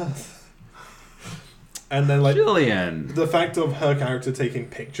on Earth. And then like Jillian. the fact of her character taking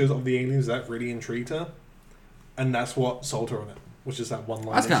pictures of the aliens, that really intrigued her, and that's what sold her on it. Which is that one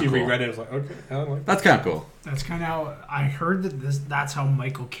line. That's And she kinda cool. reread it. And was like, okay, I like. That's kind of cool. That's kind of how I heard that's how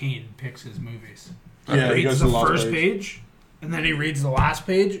Michael Caine picks his movies. Yeah, he Reads goes the to the last first page. page, and then he reads the last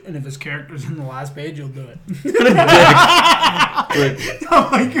page, and if his character's in the last page, he'll do it.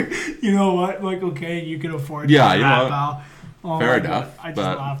 I'm like, you know what, Michael Caine, you can afford Yeah, to you know rap what? out. Oh Fair my enough, God, I just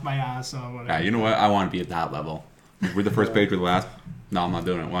but- laughed my ass off. Whatever. Yeah, you know what? I want to be at that level. Read the first page or the last. No, I'm not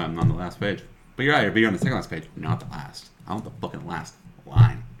doing it. Why? I'm on the last page. But you're right. You're on the second last page, not the last. I want the fucking last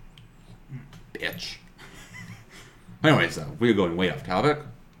line. Bitch. Anyways, we're going way off topic.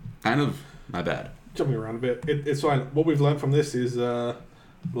 Kind of. My bad. Jumping around a bit. It's fine. What we've learned from this is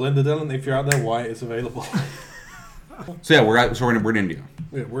Melinda Dillon, if you're out there, Wyatt is available. So yeah, we're in India.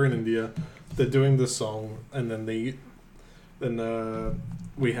 Yeah, we're in India. They're doing this song, and then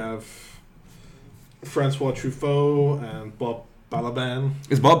we have Francois Truffaut and Bob Balaban.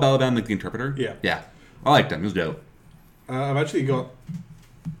 Is Bob Balaban like the interpreter? Yeah. Yeah. I liked him. He was dope. I've actually got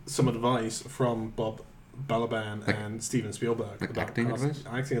some advice from Bob Balaban Like- and Steven Spielberg like acting advice?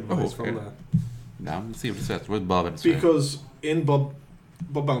 Acting advice Oh, okay. from there. Now let's see what it says. Where's Bob at? Because in Bob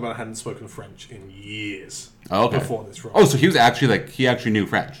Balaban hadn't spoken French in years Oh, okay. before this role. Oh, so he was actually he actually knew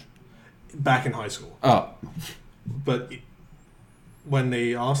French. Back in high school. Oh. But when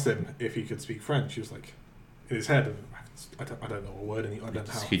they asked him if he could speak French, he was like, in his head, I don't know a word, and I don't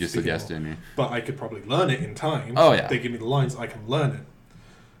know how He just to speak it suggested anymore. me. But I could probably learn it in time. Oh, yeah. They give me the lines, I can learn it.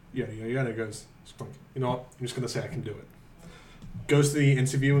 Yeah. And it goes, you know what? I'm just going to say I can do it. Goes to the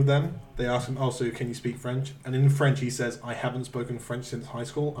interview with them. They ask him, also, can you speak French? And in French, he says, I haven't spoken French since high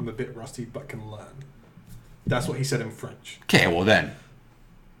school. I'm a bit rusty, but can learn. That's what he said in French. Okay, well then.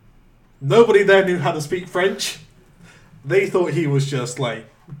 Nobody there knew how to speak French. They thought he was just like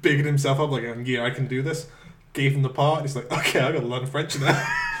bigging himself up, like, yeah, I can do this. Gave him the part. He's like, okay, I gotta learn French now.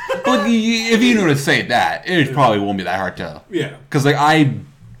 But if you know to say that, it probably won't be that hard to. Yeah. Because I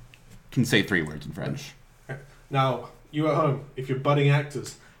can say 3 words in French. Now, you at home, if you're budding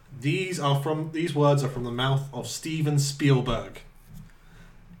actors, these words are from the mouth of Steven Spielberg.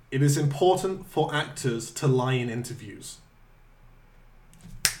 It is important for actors to lie in interviews.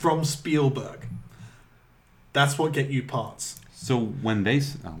 From Spielberg. That's what get you parts. So when they...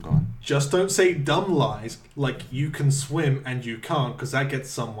 Oh, go on. Just don't say dumb lies like you can swim and you can't, because that gets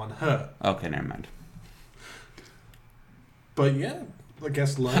someone hurt. Okay, never mind. But yeah, I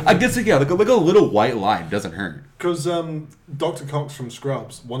guess learn. I guess, yeah, like a little white lie doesn't hurt. Because Dr. Cox from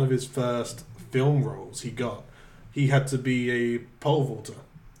Scrubs, one of his first film roles he had to be a pole vaulter.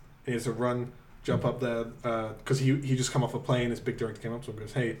 He had to run, jump up there, because he just come off a plane. This big director came up to him and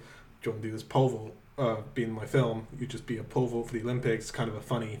goes, hey, do you want to do this pole vault? Be in my film, you just be a pole vault for the Olympics, kind of a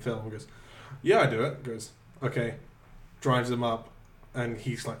funny film. He goes, yeah, I do it. He goes, okay. Drives him up, and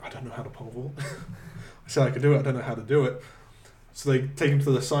he's like, I don't know how to pole vault. I said I could do it, I don't know how to do it. So they take him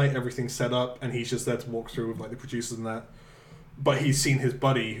to the site, everything's set up, and he's just there to walk through with like the producers and that. But he's seen his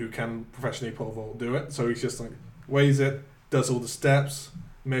buddy who can professionally pole vault do it, so he's just like weighs it, does all the steps,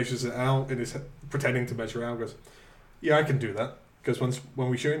 measures it out, and is pretending to measure out. Goes, yeah, I can do that. Because when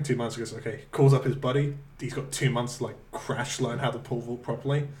we shoot in 2 months, he goes, okay, calls up his buddy. He's got 2 months to like crash learn how to pole vault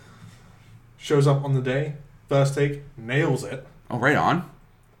properly. Shows up on the day, first take, nails it. Oh, right on.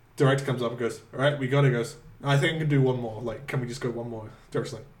 Director comes up and goes, all right, we got it. He goes, I think I can do one more. Like, can we just go one more?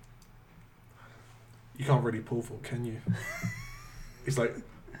 Director's like, you can't really pole vault, can you? He's like,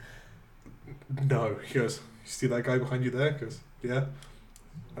 no. He goes, you see that guy behind you there? He goes, yeah.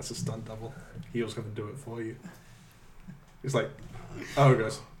 That's a stunt double. He was going to do it for you. He's like, oh, he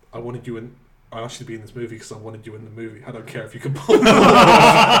goes, I wanted you in. I asked you to be in this movie because I wanted you in the movie. I don't care if you can pull.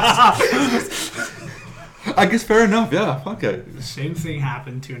 I guess fair enough. Yeah, fuck it. The same thing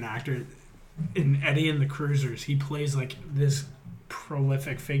happened to an actor in Eddie and the Cruisers. He plays like this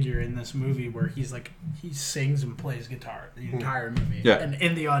prolific figure in this movie where he's like he sings and plays guitar the entire movie. Yeah. And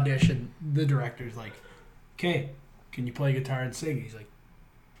in the audition, the director's like, "Okay, can you play guitar and sing?" He's like,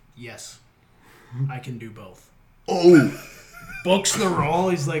 "Yes, I can do both." Oh, Books the role.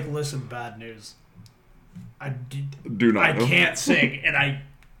 He's like, "Listen, bad news. I can't sing and I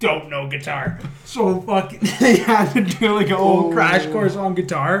don't know guitar." So fucking they had to do like a whole crash course on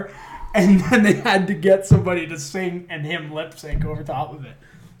guitar, and then they had to get somebody to sing and him lip sync over top of it.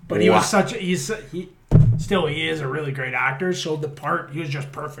 But he was such a he is a really great actor. So the part he was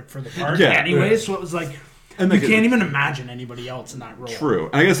just perfect for the part anyway. So it was like. And you can't even imagine anybody else in that role. True.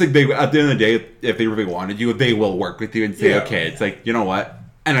 And I guess like they, at the end of the day, if they really wanted you, they will work with you and say, okay, it's like, you know what?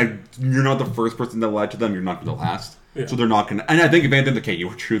 And you're not the first person that lied to them. You're not the last. Yeah. So they're not going to... And I think if anything, okay, you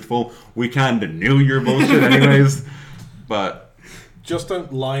were truthful. We kind of knew your bullshit anyways. But... Just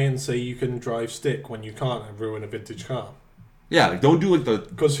don't lie and say you can drive stick when you can't and ruin a vintage car. Yeah, like don't do like the...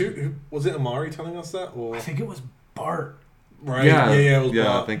 Because who... Was it Amari telling us that? Or I think it was Bart. Right. Yeah. It was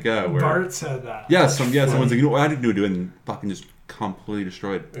Bart. I think Bart said that. Yeah, someone's like, you know what I didn't do it, and fucking just completely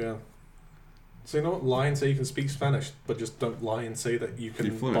destroyed. Yeah. So you know what? Lie and say you can speak Spanish, but just don't lie and say that you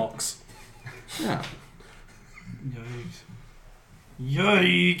can box. Yeah.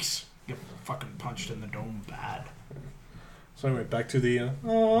 Yikes! Get fucking punched in the dome bad. So anyway, back to the.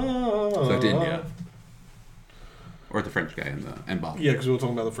 So I did, yeah. Or the French guy in the Bob. Yeah, because we were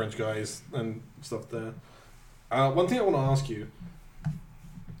talking about the French guys and stuff there. One thing I want to ask you: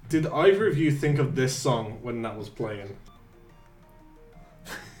 did either of you think of this song when that was playing?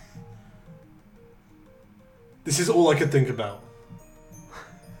 This is all I could think about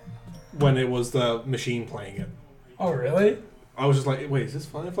when it was the machine playing it. Oh, really? I was just like, wait, is this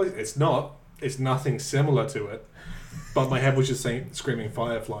Fireflies? It's not. It's nothing similar to it. But my head was just saying, screaming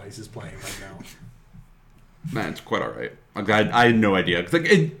Fireflies is playing right now. Man, it's quite alright. I had no idea. Cause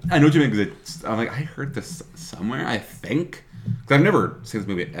I know what you mean, because I'm like, I heard this somewhere, I think. Because I've never seen this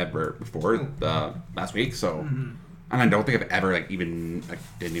movie ever before last week, so... And I don't think I've ever, didn't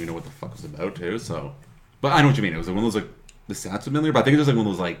even know what the fuck it was about, too, so... But I know what you mean. It was one of those, the sounds familiar, but I think it was one of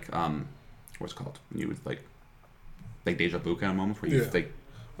those, what's it called? You would, deja vu kind of moments where you think...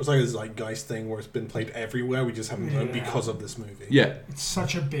 It's like a zeitgeist thing where it's been played everywhere. We just haven't known because of this movie. Yeah. It's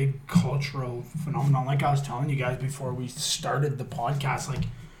such a big cultural phenomenon. Like I was telling you guys before we started the podcast, like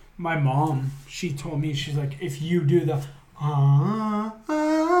my mom, she told me, she's like, if you do the a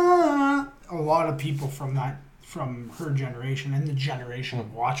lot of people from her generation and the generation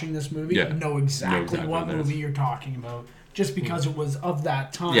of watching this movie know exactly what movie you're talking about. Just because it was of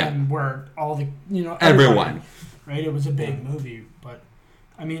that time where all the, everyone. Right? It was a big movie, but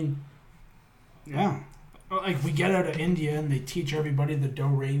I mean, yeah. Like, we get out of India and they teach everybody the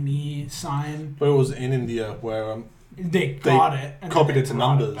do-re-mi sign. But it was in India where they got it and copied it to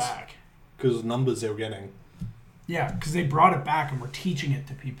numbers. Because numbers they were getting. Yeah, because they brought it back and were teaching it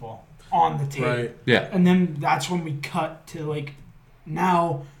to people on the tape. Right. Yeah. And then that's when we cut to,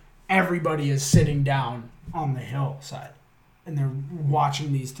 now everybody is sitting down on the hillside. And they're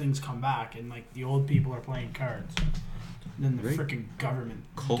watching these things come back. And, the old people are playing cards. And then the freaking government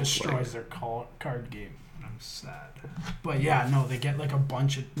destroys their card game. And I'm sad. But yeah, no, they get a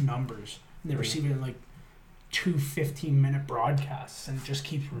bunch of numbers. And they receive it in 2 15-minute broadcasts. And it just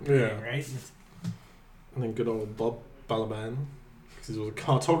keeps repeating, right? And then good old Bob Balaban. Because he was a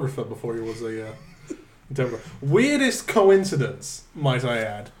cartographer before he was a interpreter. Weirdest coincidence, might I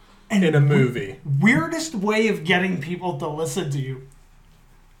add, in a movie. Weirdest way of getting people to listen to you.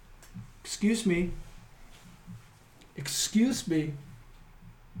 Excuse me.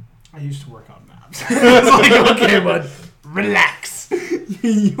 I used to work on maps. It's okay, bud. Relax.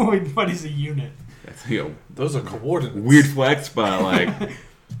 Everybody's a unit. Those are coordinates. Weird flex, but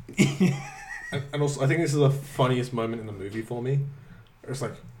and also, I think this is the funniest moment in the movie for me. It's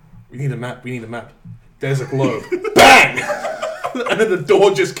we need a map. There's a globe. Bang! And then the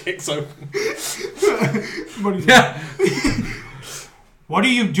door just kicks open. What are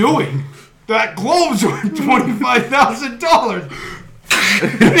you doing? That globe's worth $25,000.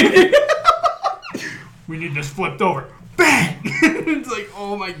 We need this flipped over. Bang! It's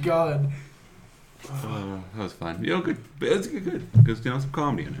oh my god. That was fun. Good. It's good. Because, some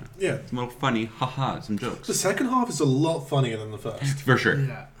comedy in it. Yeah. Some little funny, some jokes. The second half is a lot funnier than the first. For sure.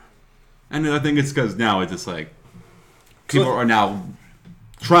 Yeah. And I think it's because now it's just people are now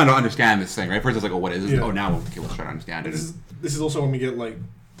trying to understand this thing, right? First it's what is it? Yeah. Oh, now people trying to understand it. This is also when we get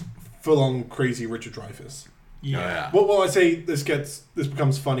full-on crazy Richard Dreyfuss. Yeah. Well, I say this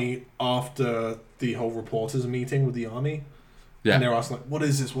becomes funny after the whole reporters meeting with the army. Yeah. And they're asking, like, what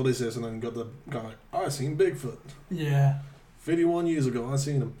is this? What is this? And then got the guy like, I seen Bigfoot. Yeah. 51 years ago, I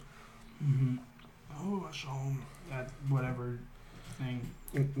seen him. Mm-hmm. Oh, I saw him. That whatever thing.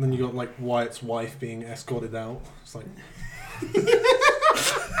 And then you got, like, Wyatt's wife being escorted out. It's like...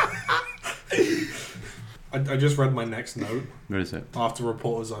 I just read my next note. What is it? After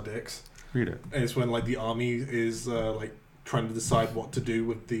reporters are dicks. Read it. And it's when, like, the army is, like, trying to decide what to do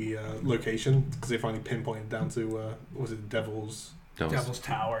with the location. Because they finally pinpointed down to, was it Devil's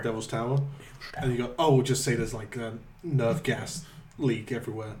Tower. Devil's Tower. And you go, oh, we'll just say there's, like, a nerve gas leak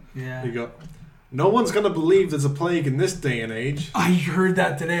everywhere. Yeah. You go, no one's going to believe there's a plague in this day and age. I heard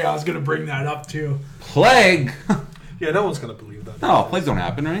that today. I was going to bring that up, too. Plague? Yeah, no one's going to believe that. No, plagues don't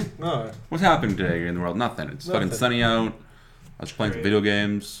happen, right? No. What's happening today in the world? Nothing. It's Nothing. fucking sunny out. I was playing some video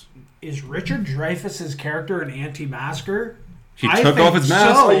games. Is Richard Dreyfuss's character an anti-masker? He I took think off his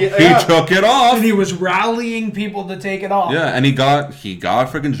mask. so. Yeah. He took it off. And he was rallying people to take it off. Yeah, and he got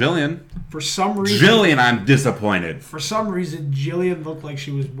freaking Jillian. For some reason... Jillian, I'm disappointed. For some reason, Jillian looked like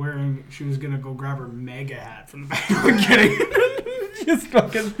she was going to go grab her mega hat from the back. I'm kidding. Just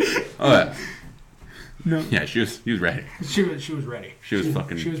fucking... Oh, yeah. No. Yeah, she was ready. She was ready. She was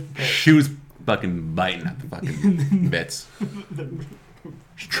fucking... She was prepared. She was fucking biting at the fucking bits.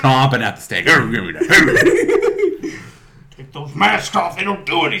 Chomping at the steak. Take those masks off. They don't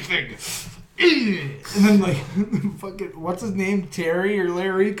do anything. And then, like, fucking, what's his name? Terry or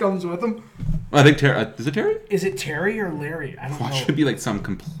Larry comes with him. I think Terry... is it Terry? Is it Terry or Larry? I don't know. It should be like something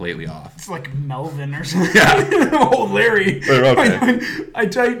completely off. It's like Melvin or something. Yeah. Oh, Larry. Okay. I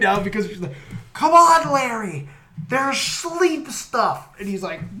typed down because she's like, come on, Larry. There's sleep stuff. And he's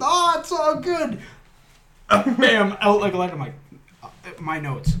like, oh, it's all good. Bam, out like a light. I'm like, my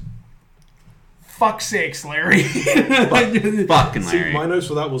notes. Fuck sakes, Larry. Fucking See, Larry. my notes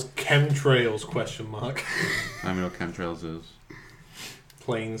for that was chemtrails, ? I don't know what chemtrails is.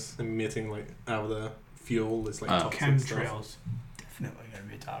 Planes emitting, like, out of the fuel. It's like toxic Chemtrails. stuff. Definitely going to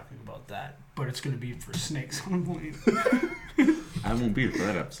be talking about that. But it's going to be for snakes on a plane. I won't be here for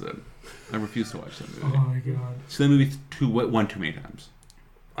that episode. I refuse to watch that movie. Oh my god. So that movie one too many times.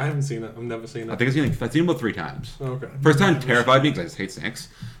 I haven't seen it. I've never seen it. I think I've seen it about 3 times. Oh, okay. First time terrified me because I just hate snakes.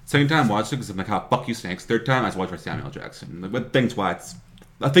 Second time watched it because I'm like, oh, fuck you snakes. Third time I just watched for Samuel L. Jackson. I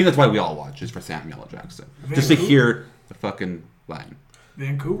think that's why we all watch is for Samuel L. Jackson. Just to hear the fucking line.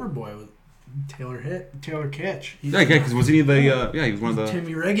 Vancouver boy with Taylor Kitsch. Yeah, because wasn't he the he was one of the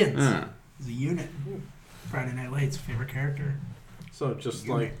Timmy Riggins. He's a unit. Friday Night Lights favorite character. So just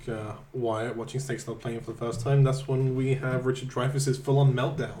like Wyatt watching Snakes Not Playing for the first time, that's when we have Richard Dreyfuss's full-on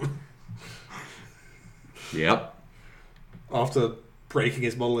meltdown. Yep. After breaking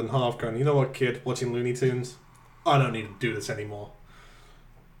his model in half, going, you know what, kid, watching Looney Tunes? I don't need to do this anymore.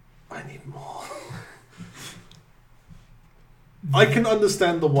 I need more. I can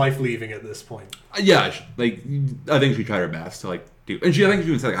understand the wife leaving at this point. Yeah, I think she tried her best to like do, and I think she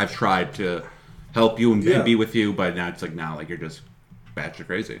even said like, I've tried to help you and be with you, but now it's like like you're just batshit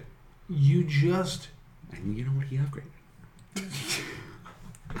crazy. You just, and you know what? He upgraded.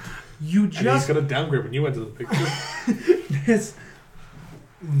 And he's got a downgrade when you went to the picture.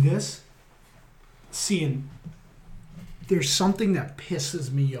 this scene, there's something that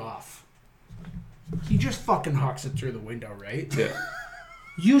pisses me off. He just fucking hucks it through the window, right? Yeah.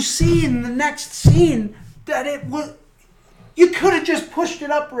 You see in the next scene that it was... You could have just pushed it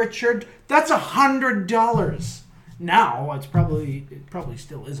up, Richard. That's $100. Now, it probably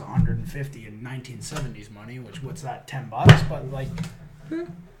still is $150 in 1970s money, which, what's that, $10? But, like,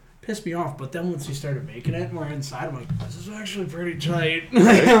 pissed me off. But then once he started making it and we're inside, I'm like, this is actually pretty tight.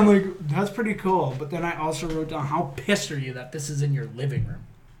 I'm like, that's pretty cool. But then I also wrote down, how pissed are you that this is in your living room?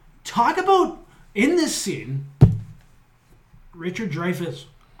 Talk about... In this scene, Richard Dreyfuss,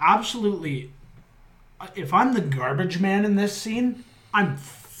 absolutely, if I'm the garbage man in this scene, I'm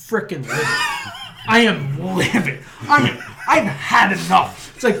freaking livid. I am livid. I've had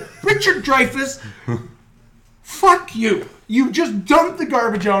enough. It's like, Richard Dreyfuss, fuck you. You just dumped the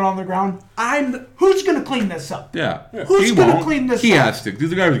garbage out on the ground. Who's going to clean this up? Yeah. Who's going to clean this up? He has to. He's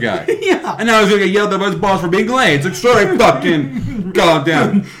the garbage guy. Yeah. And now he's going to get yelled at by his boss for being late. It's like, sorry, fucking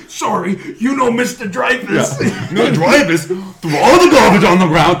goddamn. Sorry, you know Mr. Dreyfuss. Yeah. No, Dreyfuss, throw all the garbage on the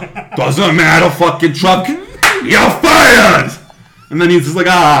ground. Doesn't matter, fucking truck. You're fired! And then he's just like,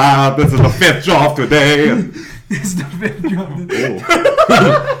 this is the 5th job today. It's the 5th job today.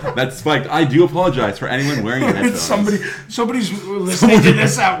 That's spiked. I do apologize for anyone wearing headphones. Somebody's listening to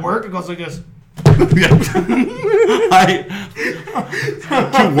this at work and goes like this.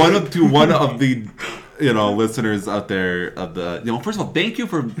 To one of the listeners out there of the first of all, thank you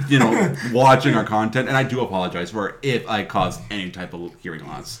for watching our content, and I do apologize for if I caused any type of hearing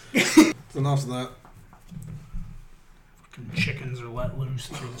loss. And after that, Fucking chickens are let loose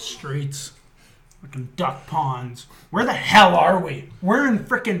through the streets. Fucking duck ponds. Where the hell are we? We're in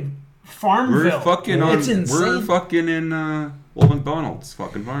frickin' Farmville. We're fucking It's insane. We're fucking in Old McDonald's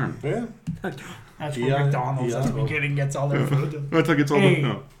fucking farm. yeah. That's where McDonald's at the beginning gets all their food. That's like it's all. Hey,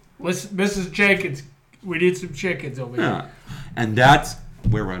 No. Mrs. Jenkins, we need some chickens over here. Yeah, and that's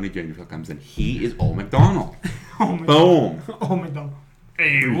where Rodney Dangerfield comes in. He is Old McDonald. Oh my Boom. God. Oh my God.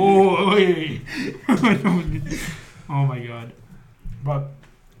 Hey, whoa, hey. Oh my God. But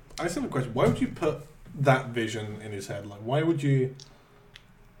I just have a question. Why would you put that vision in his head? Like, why would you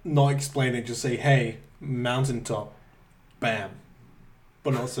not explain it? Just say, "Hey, mountaintop, bam,"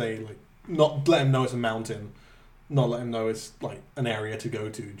 but not say like, not let him know it's a mountain, not let him know it's like an area to go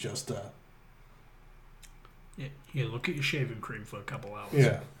to. Just yeah, look at your shaving cream for a couple hours.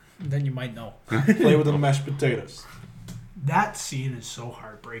 yeah, Then you might know. play with the mashed potatoes. That scene is so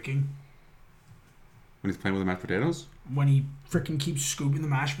heartbreaking. When he's playing with the mashed potatoes. When he freaking keeps scooping the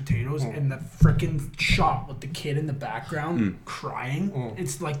mashed potatoes and the freaking shot with the kid in the background crying.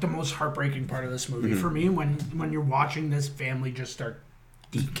 It's like the most heartbreaking part of this movie for me when you're watching this family just start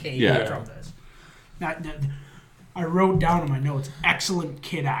decaying from this. That, I wrote down in my notes, excellent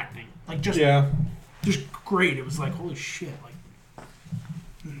kid acting. Like just great. It was like, holy shit, like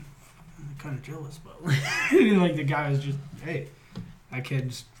I'm kind of jealous, but like the guy was just, hey, that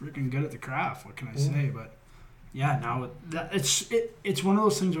kid's freaking good at the craft. What can I say? But yeah, now it's one of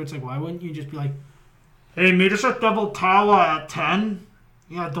those things where it's like, why wouldn't you just be like, hey, meet us at Devil Tower at 10?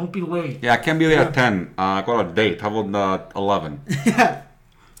 Yeah, don't be late. Yeah, I can't be there at 10. I got a date. How about 11? Yeah.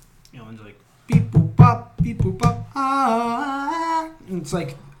 One's like, beep boop bop, beep boop bop, ah. And it's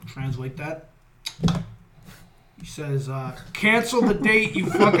like, translate that. He says, cancel the date, you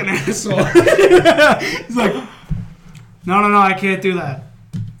fucking asshole. He's like, no, I can't do that.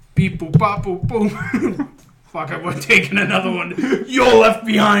 Beep boop bop boop boom. Fuck, we're taking another one. You're left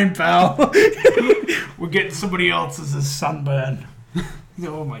behind, pal. We're getting somebody else as a sunburn.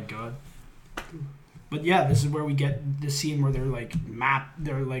 Oh my God. But yeah, this is where we get the scene where they're like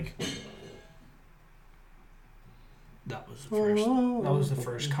they're like, that was the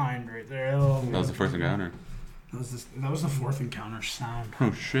first kind right there. Oh, That was the first encounter. that was the fourth encounter sound.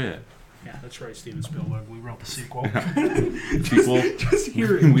 Oh shit. Yeah, that's right, Steven Spielberg. We wrote the sequel. Sequel. Just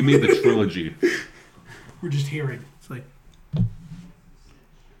hearing. We made the trilogy. We're just hearing. It's like,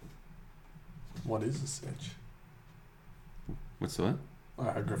 What is a sitch? What's that?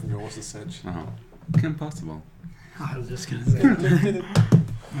 Gryffindor, what's a sitch? Oh, impossible. I was just gonna say that.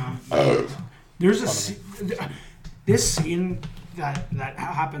 There's this scene that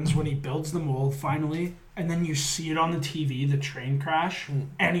happens when he builds the mold finally, and then you see it on the TV, the train crash,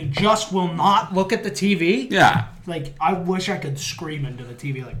 and he just will not look at the TV. Yeah. Like, I wish I could scream into the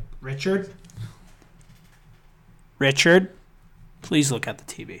TV like, Richard, please look at the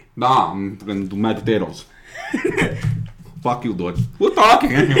TV. Nah, I'm gonna do mashed potatoes. Fuck you, dude. We're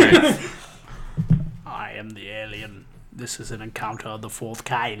talking anyway. I am the alien. This is an encounter of the fourth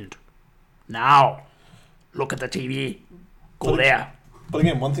kind. Now, look at the TV. Go there. But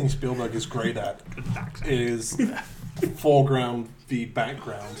again, one thing Spielberg is great at is foreground v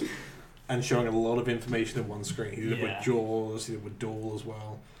background and showing a lot of information in one screen. He did it with Jaws, he did it with Duel as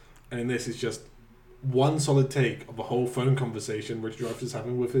well. And in this, it's just one solid take of a whole phone conversation Richard Dreyfuss is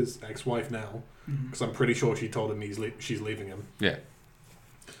having with his ex-wife now, because I'm pretty sure she told him she's leaving him. Yeah.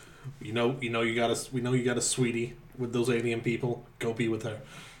 We know you got a sweetie with those alien people. Go be with her.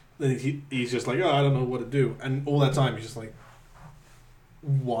 Then he's just like, oh, I don't know what to do. And all that time, he's just like,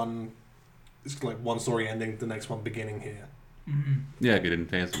 it's like one story ending, the next one beginning here. Mm-hmm. Yeah, good in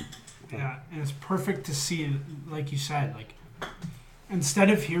fancy. Yeah, and it's perfect to see, like you said, like, instead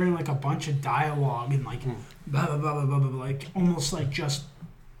of hearing like a bunch of dialogue and like blah blah blah blah blah, blah, like almost like just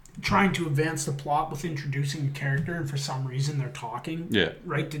trying to advance the plot with introducing a character, and for some reason they're talking. Yeah.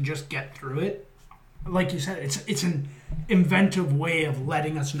 Right, to just get through it. Like you said, it's an inventive way of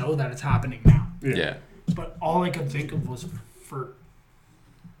letting us know that it's happening now. Yeah. But all I could think of was, for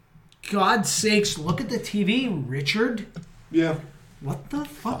God's sakes, look at the TV, Richard. Yeah. What the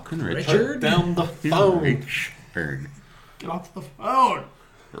fuck, Fucking Richard? Put down the phone. Richard. Get off the phone.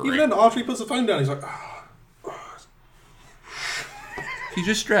 Even then, after he puts the phone down, he's like, He's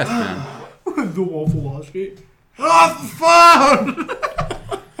just stressed, man. The Wolf of Wall Street. Off the phone!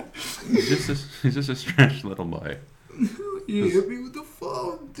 He's just a stretched little boy. You hit me with the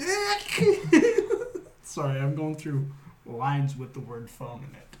phone, dick. Sorry, I'm going through lines with the word phone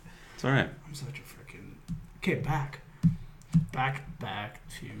in it. It's all right. I'm such a freaking... Okay, back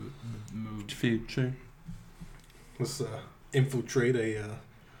to the movie. Future. Let's infiltrate a...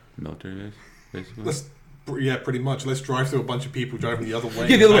 Military base, basically. Yeah, pretty much. Let's drive through a bunch of people driving the other way.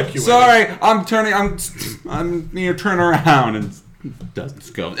 Yeah, the other way. Sorry, I'm turn around and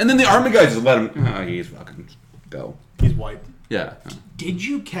doesn't go. And then the army guys just let him. Oh, he's fucking go. He's white. Yeah. Did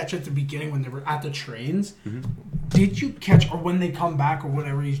you catch at the beginning when they were at the trains? Mm-hmm. Did you catch, or when they come back or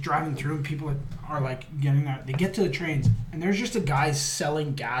whatever, he's driving through and people are like getting out. They get to the trains and there's just a guy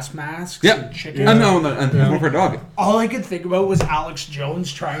selling gas masks and chicken. I know, and one for a dog. All I could think about was Alex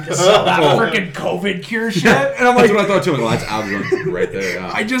Jones trying to sell that freaking COVID cure shit. And I'm like, that's what I thought too. Like, well, that's Alex Jones right there.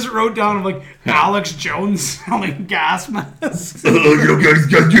 Yeah. I just wrote down, I'm like, Alex Jones selling gas masks.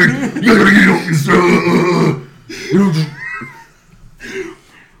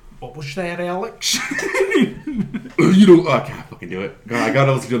 What was that, Alex? I can't fucking do it. God, I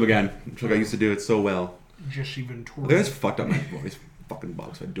gotta listen to him again. Like I used to do it so well. Jesse Ventura. They just fucked up my voice. Fucking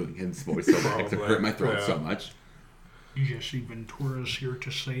bugs by doing his voice so bad. It hurt my throat so much. Jesse Ventura's here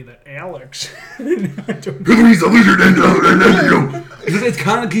to say that Alex. He's a wizard and it's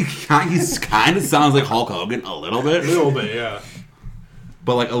kind of he kind of sounds like Hulk Hogan a little bit. A little bit, yeah.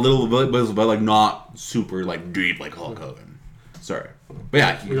 But like a little bit, but like not super like deep like Hulk Hogan. Sorry, but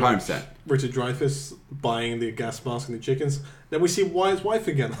yeah, 100%. Richard Dreyfuss buying the gas mask and the chickens. Then we see Wyatt's wife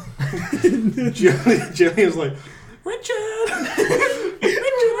again. Jillian's like, Richard.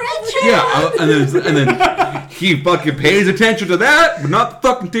 Yeah, and then he fucking pays attention to that, but not the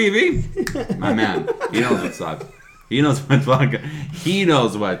fucking TV. My man, he knows what's up. He knows what's fucking. He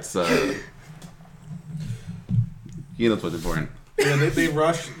knows what's. He knows what's important. Yeah, they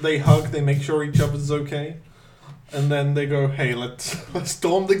rush, they hug, they make sure each other's okay. And then they go, hey, let's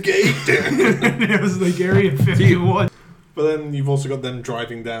storm the gate. It was like Area 51. But then you've also got them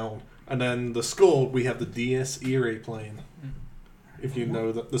driving down. And then the score, we have the Dies Irae playing. If you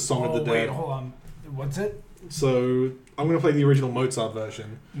know the Song of the Dead. Wait, hold on. What's it? So, I'm going to play the original Mozart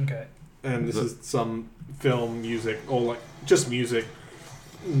version. Okay. And this is some film music, or like, just music,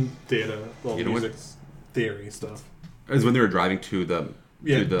 theatre, or music theory stuff. It was when they were driving to the...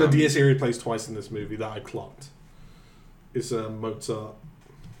 Yeah, the Dies Irae plays twice in this movie that I clocked. It's Mozart.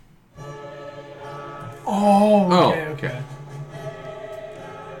 Oh, okay.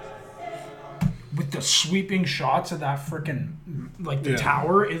 With the sweeping shots of that freaking, like the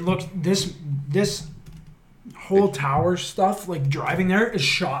tower, it looks, this whole tower stuff, like driving there, is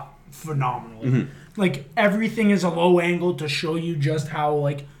shot phenomenally. Mm-hmm. Like everything is a low angle to show you just how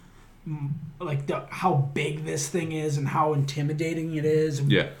how big this thing is and how intimidating it is,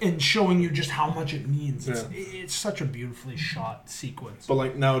 and showing you just how much it means. It's such a beautifully shot sequence. But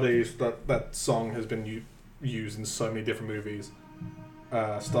like nowadays, that song has been used in so many different movies.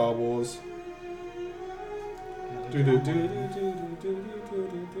 Star Wars.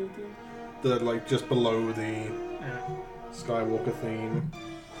 The like just below the Skywalker theme.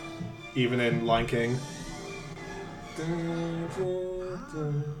 Even in Lion King.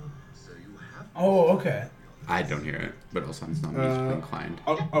 Oh, okay. I don't hear it, but also I'm not musically inclined.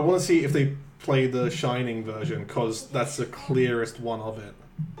 I want to see if they play the Shining version, because that's the clearest one of it.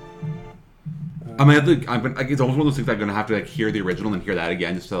 I mean, it's almost one of those things I'm going to have to like hear the original and hear that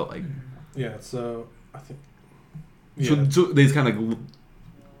again, just so like... Yeah, so I think... Yeah. So they just kind of...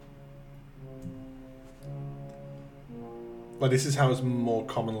 Like, this is how it's more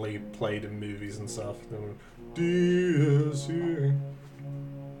commonly played in movies and stuff.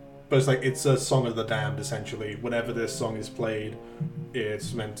 But it's like, it's a song of the damned, essentially. Whenever this song is played,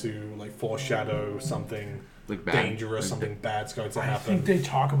 it's meant to like foreshadow something like dangerous, something bad's going to happen. I think they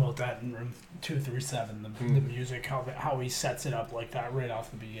talk about that in Room 237, the music, how he sets it up like that right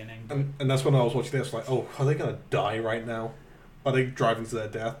off the beginning. And that's when I was watching this, like, oh, are they going to die right now? Are they driving to their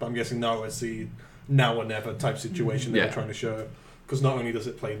death? But I'm guessing no, it's the now or never type situation they're trying to show. Because not only does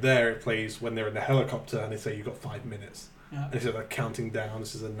it play there, it plays when they're in the helicopter and they say you've got 5 minutes. Yeah. And instead of like counting down,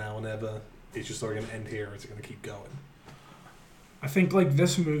 this is a now or never. Is your story going to end here, or is it going to keep going? I think like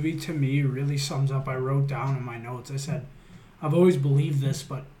this movie to me really sums up. I wrote down in my notes. I said, I've always believed this,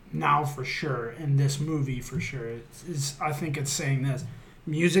 but now for sure, in this movie for sure, I think it's saying this: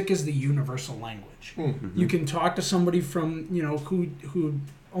 music is the universal language. Mm-hmm. You can talk to somebody from who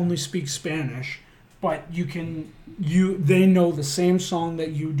only speaks Spanish, but they know the same song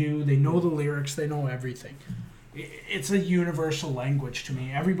that you do. They know the lyrics. They know everything. It's a universal language to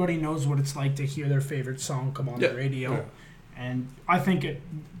me. Everybody knows what it's like to hear their favorite song come on the radio. Yeah. And I think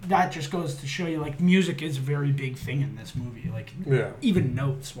that just goes to show you, like, music is a very big thing in this movie. Like, even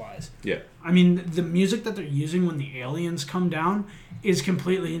notes-wise. Yeah. I mean, the music that they're using when the aliens come down is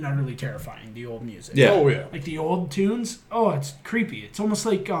completely and utterly terrifying, the old music. Yeah. Oh, yeah. Like, the old tunes, it's creepy. It's almost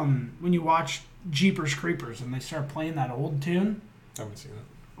like when you watch Jeepers Creepers and they start playing that old tune. I haven't seen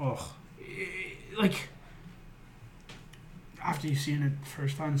it. Oh. Like, after you've seen it the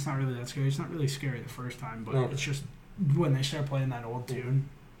first time, it's not really that scary. It's not really scary the first time, but it's just when they start playing that old tune,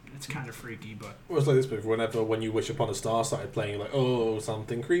 it's kind of freaky. But Well, it's like this movie. Whenever When You Wish Upon a Star started playing, you're like, oh,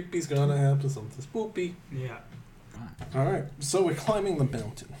 something creepy's gonna happen, something spoopy. yeah. Alright, so we're climbing the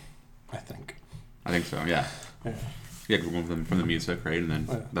mountain, I think. I think so. Yeah. Yeah. Yeah, 'cause we're going from the music, right, and then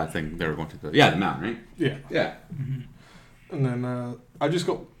Yeah. that thing they were going to the mountain, right? Yeah. Yeah. And then I just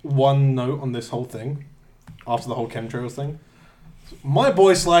got one note on this whole thing, after the whole chemtrails thing. My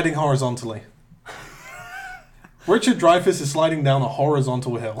boy sliding horizontally. Richard Dreyfuss is sliding down a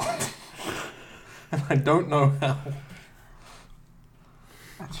horizontal hill. And I don't know how.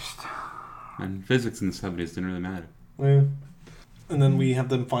 And physics in the 70s didn't really matter. Yeah. And then we have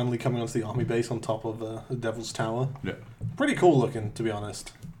them finally coming onto the army base on top of the Devil's Tower. Yeah. Pretty cool looking, to be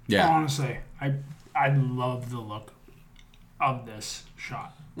honest. Yeah. Honestly, I love the look of this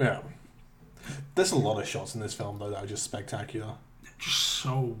shot. Yeah. There's a lot of shots in this film, though, that are just spectacular. Just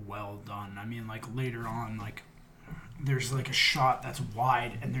so well done. I mean, like, later on, like, there's like a shot that's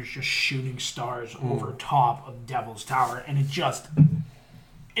wide and there's just shooting stars over top of Devil's Tower, and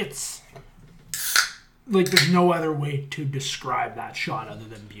it's like there's no other way to describe that shot other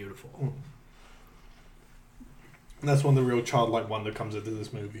than beautiful. And that's when the real childlike wonder comes into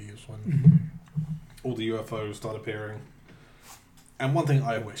this movie, is when all the UFOs start appearing. And one thing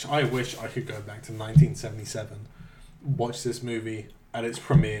I wish I could go back to 1977, watch this movie at its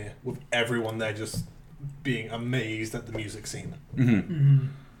premiere with everyone there just being amazed at the music scene.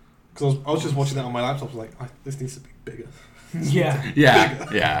 Because I was just watching that on my laptop, I was like, this needs to be bigger. Yeah. Yeah.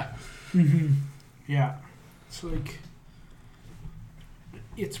 Yeah. Yeah. It's like,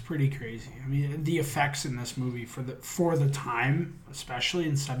 it's pretty crazy. I mean, the effects in this movie for the time, especially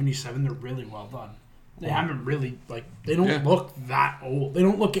in '77, they're really well done. They haven't really, like, they don't look that old. They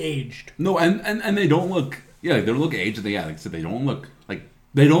don't look aged. No, and they don't look, they don't look aged. Like I said, they don't look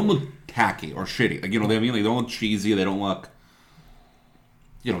tacky or shitty. Like, you know what I mean? Like, they don't look cheesy. They don't look,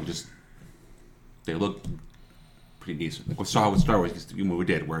 they look pretty decent. Like what Star Wars movie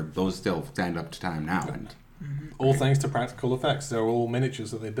did, where those still stand up to time now. And All thanks to practical effects. They're all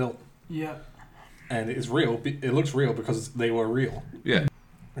miniatures that they built. Yeah. And it is real. It looks real because they were real. yeah.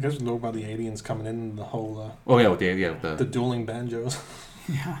 I guess we know about the aliens coming in and the whole... With the dueling banjos.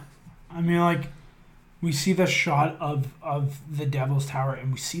 Yeah. I mean, like, we see the shot of the Devil's Tower,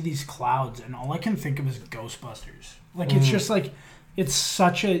 and we see these clouds, and all I can think of is Ghostbusters. Like, it's just, like, it's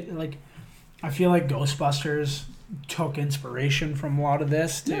such a, like, I feel like Ghostbusters took inspiration from a lot of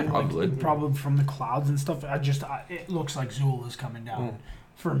this, too. Yeah, probably. Like, probably from the clouds and stuff. It looks like Zool is coming down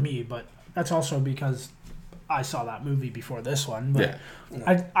for me, but that's also because I saw that movie before this one. But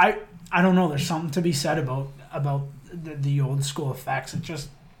I don't know. There's something to be said about the old school effects. It just,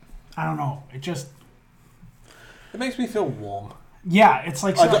 I don't know. It makes me feel warm. Yeah, it's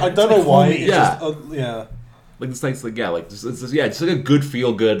like I don't know why. homey. Yeah. Like it's nice, like it's like a good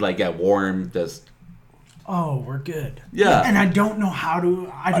feel good, like warm, just. Oh, we're good. Yeah, and I don't know how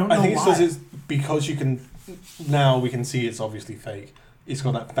to. I don't know I think why. it's because you can now we can see it's obviously fake. It's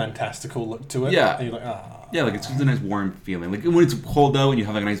got that fantastical look to it. Yeah. And you're like, Yeah, like it's just a nice warm feeling. Like when it's cold out and you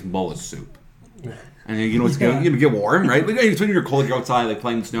have like a nice bowl of soup. Yeah. And it's gonna get warm, right? Like it's when you're cold, you're outside, like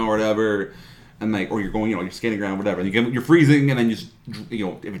playing snow or whatever, and like, or you're going, you're skating around, whatever. And you're freezing, and then just,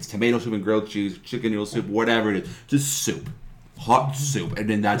 if it's tomato soup and grilled cheese, chicken noodle soup, whatever it is, just soup, hot soup, and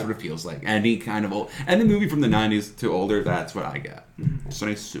then that's what it feels like. Any kind of any movie from the '90s to older, that's what I get. It's a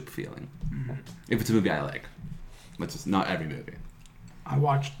nice soup feeling. If it's a movie I like, that's just not every movie. I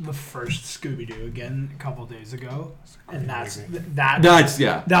watched the first Scooby-Doo again a couple days ago, and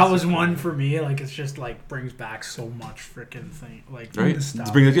that was one for me. Like, it's just like brings back so much freaking thing, like right.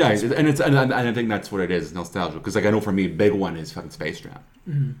 nostalgia. And I think that's what it is, nostalgia. Because like I know for me, big one is fucking Space Jam.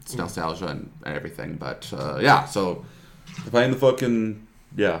 It's nostalgia and everything. But so playing the fucking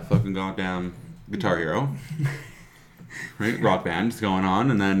goddamn Guitar Hero, right? Rock band is going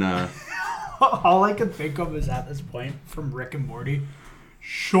on, and then all I can think of is at this point from Rick and Morty.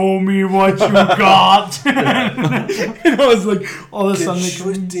 Show me what you got. And I was like, all of a sudden,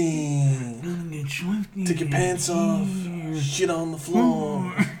 take your pants off, shit on the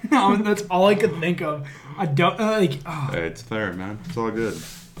floor. No, that's all I could think of. I don't like. It's fair, man. It's all good.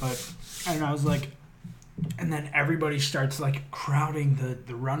 But and I was like, and then everybody starts like crowding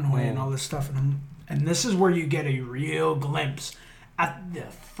the runway and all this stuff, and this is where you get a real glimpse at the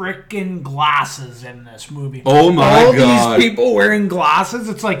frickin' glasses in this movie. Oh my all God. these people wearing glasses.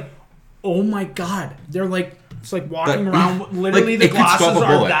 It's like, oh my God, they're like, it's like walking around. Literally, like, the it could stop glasses a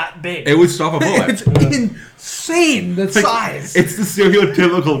are bullet. that big. It would stop a bullet. It's insane, the size. It's the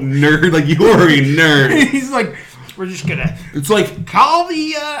stereotypical nerd. Like, you are a nerd. He's like, we're just gonna It's like, call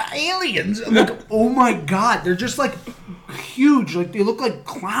the aliens. I'm like, oh my God, they're just like huge. Like, they look like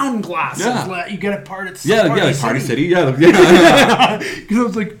clown glasses. Yeah. Like, you get a part at like Party City. Yeah. Because I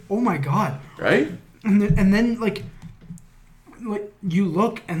was like, oh my God. Right? And then like you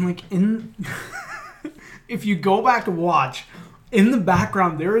look and like in if you go back and watch in the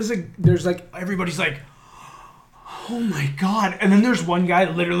background there's like everybody's like, oh my God, and then there's one guy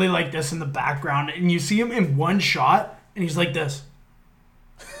literally like this in the background, and you see him in one shot and he's like this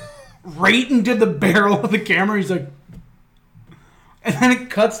right into the barrel of the camera. He's like, and then it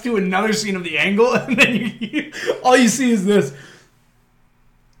cuts to another scene of the angle, and then all you see is this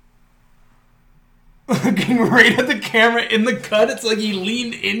looking right at the camera in the cut. It's like he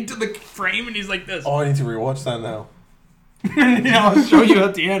leaned into the frame and he's like this. Oh, I need to rewatch that now. I'll show you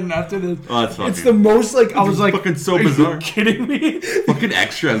at the end after this. Oh, that's fucking... It's the most like, I was like, fucking so are bizarre. you kidding me? Fucking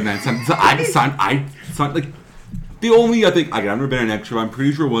extras, man. I sound like... The only, I think... I've never been an extra. I'm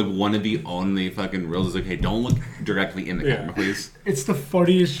pretty sure like one of the only fucking rules is like, hey, don't look directly in the camera, please. It's the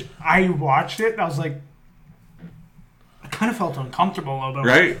funniest. I watched it and I was like, I kind of felt uncomfortable a little bit.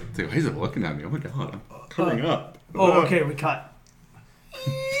 Right? It's like, why is it looking at me? Oh my God. I'm covering up. Oh, okay, we cut.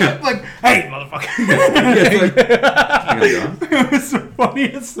 Like, hey, motherfucker. It was the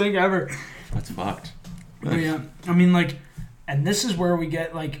funniest thing ever. That's fucked. But yeah, I mean, like, and this is where we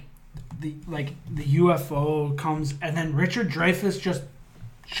get like the UFO comes, and then Richard Dreyfuss just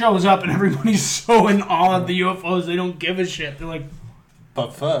shows up, and everybody's so in awe of the UFOs they don't give a shit. They're like,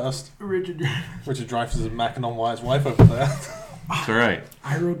 But first, Richard Dreyfuss is macking on Wyatt's wife over there. That's all right.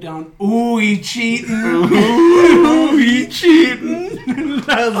 I wrote down, ooh, he cheating. Ooh, he cheating.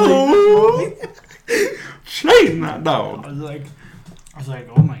 I was like, Cheating that dog. I was like,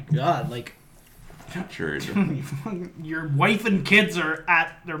 oh my God, like, Captured. your wife and kids are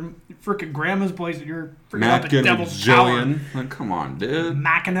at their freaking grandma's place, and you're freaking up at Mac and Devil's Tower, Jillian. Like, come on, dude.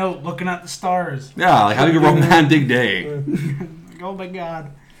 macking out, looking at the stars. Yeah, like having a romantic day. Like, oh my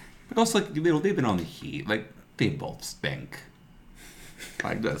God. But also, like, they've been on the heat. Like, they both stink.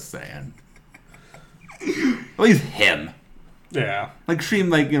 Like, just saying. At least him. Yeah. Like,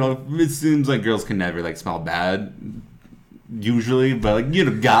 Shreem, like, you know, it seems like girls can never, like, smell bad. Usually, but, like, you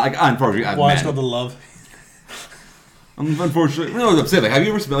know, God, like, unfortunately, as Wyatt's men. got the love. Unfortunately, no, I'm saying, like,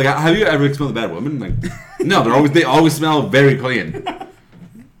 have you ever smelled a bad woman? Like, no, they always smell very clean.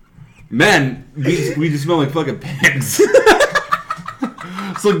 Men, we just smell like fucking pigs.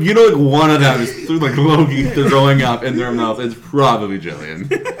 So, you know, like, one of them is like Loki throwing up in their mouth. It's probably Jillian.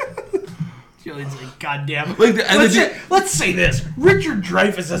 Jillian's like, God damn. Like, Let's say this. Richard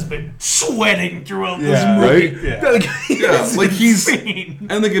Dreyfuss has been sweating throughout this Yeah, movie. right? Yeah. It's like he's insane.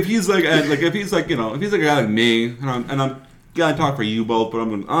 and like if he's like you know, if he's like a guy like me, and I'm gonna talk for you both, but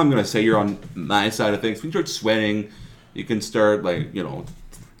I'm gonna say you're on my side of things. When you start sweating, you can start like, you know,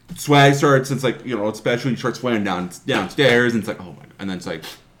 swag starts. It's like, you know, especially when you start sweating downstairs, and it's like, oh my God, and then it's like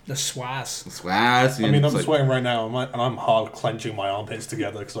The swass. swass. I mean, I'm like, sweating right now, and I'm hard clenching my armpits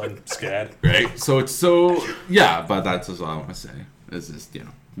together because I'm scared. right. So it's so yeah, but that's just all I want to say. It's just, you know,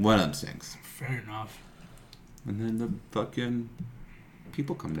 one of them things. Fair enough. And then the fucking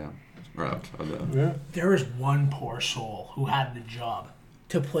people come down or out of the. Yeah. There is one poor soul who had the job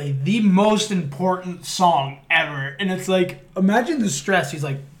to play the most important song ever. And it's like, imagine the stress. He's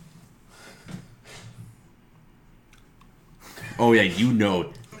like, Oh yeah, you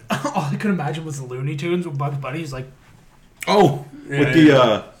know. all I could imagine was the Looney Tunes with Bugs Bunny. He's like, Oh, Yeah, with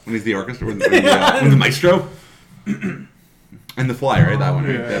the when he's the orchestra, when the maestro, and the fly, right? That one,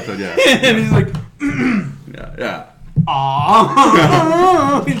 right? Yeah. That's it, yeah. and he's like, Yeah.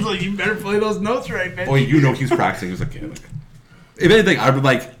 aww. He's like, you better play those notes right, bitch. Oh, you know he's practicing. He's like, yeah. Like, if anything, I would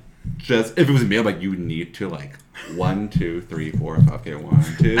like just if it was me, I'm like, you need to like 1, 2, 3, 4, 5. Okay, 1,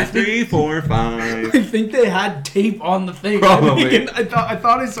 2, 3, 4, 5. I think they had tape on the thing. Probably. I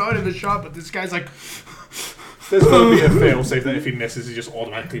thought I saw it in the shot, but this guy's like, There's going to be a fail safe that if he misses, he just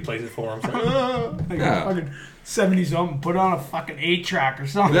automatically plays it for him. So, like Yeah. fucking 70 something, put on a fucking 8-track or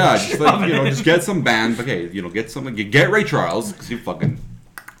something. Yeah, just like, Shove you it know, in. just get some bands. Okay, you know, get something. Get Ray Charles because you fucking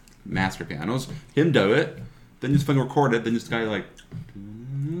master pianos. Him do it, then just fucking record it. Then just kind of like.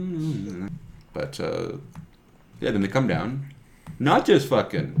 But yeah, then they come down. Not just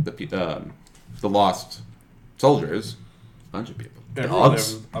fucking the lost soldiers, a bunch of people. Everyone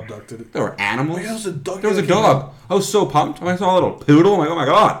Dogs. there was abducted. There were animals. Oh, yeah, there was a dog There was a that came dog. I was so pumped. When I saw a little poodle, I'm like, oh my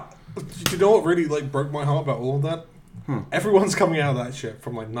god. Do you know what really like broke my heart about all of that? Everyone's coming out of that shit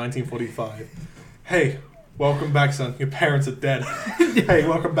from like 1945. Hey, welcome back, son. Your parents are dead. Hey,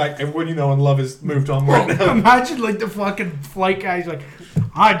 welcome back. Everyone you know and love has moved on right now. Imagine like the fucking flight guy's like,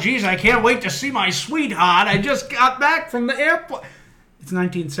 geez, I can't wait to see my sweetheart. I just got back from the airport. It's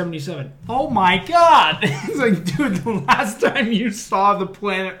 1977. Oh my god! It's like, dude, the last time you saw the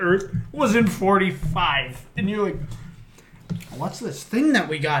planet Earth was in 45, and you're like, what's this thing that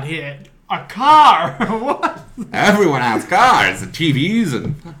we got here? A car. What? Everyone has cars and TVs,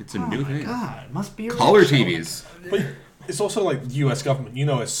 and it's a new thing. God, it must be a Color rich show. TVs. But it's also like the U.S. government. You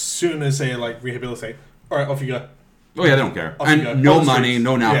know, as soon as they like rehabilitate, all right, off you go. Oh yeah, they don't care. Off you go. And no On the money, streets.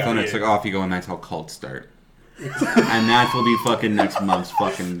 no nothing. Yeah, It's yeah. like off you go, and that's how cults start. And that will be fucking next month's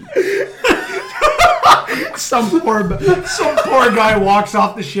fucking. Some poor guy walks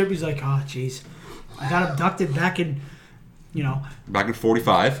off the ship. He's like, oh, jeez, I got abducted back in, Back in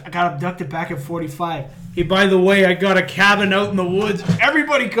 45. I got abducted back in 45. Hey, by the way, I got a cabin out in the woods.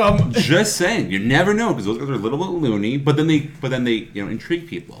 Everybody come. Just saying, you never know because those guys are a little bit loony, but then they intrigue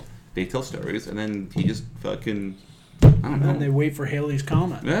people. They tell stories, and then he just fucking, I don't know. And they wait for Haley's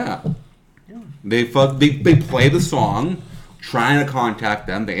comment. Yeah. They play the song, trying to contact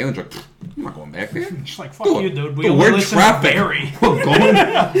them. The aliens are like, I'm not going back there. Just like, fuck you, dude. We Dude, only we're in listen traffic. to Barry.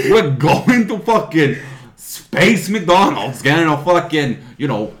 We're going to fucking Space McDonald's, getting a fucking,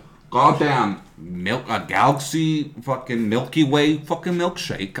 goddamn galaxy fucking Milky Way fucking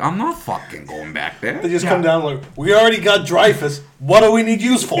milkshake. I'm not fucking going back there. They just Yeah. come down like, we already got Dreyfus. What do we need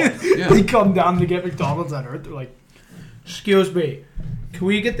use for? Yeah. They come down to get McDonald's on Earth. They're like, excuse me, can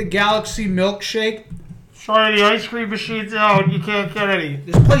we get the Galaxy milkshake? Sorry, the ice cream machine's out. You can't get any.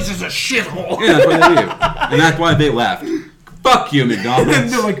 This place is a shithole. Yeah, that's why they leave. And that's why they left. Fuck you, And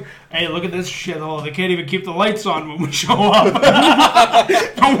McDonald's. they're like, hey, look at this shithole. They can't even keep the lights on when we show up.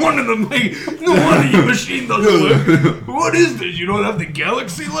 No wonder your machine doesn't work. What is this? You don't have the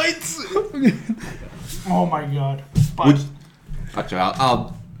Galaxy lights? Oh my god. But Which, actually,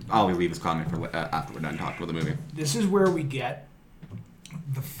 I'll leave this comment for after we're done talking about the movie. this is where we get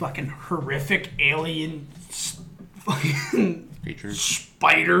the fucking horrific alien fucking Features.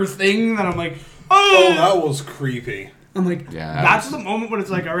 spider thing that I'm like, Oh, that was creepy. I'm like, Yeah, that's that the moment when it's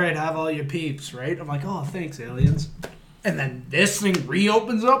like, all right, have all your peeps, right? I'm like, oh, thanks, aliens. And then this thing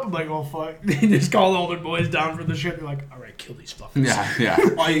reopens up. I'm like, oh, fuck. They just call all their boys down for the ship. They're like, all right, kill these fuckers. Yeah.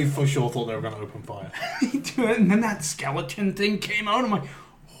 I for sure thought they were going to open fire. And then that skeleton thing came out. I'm like,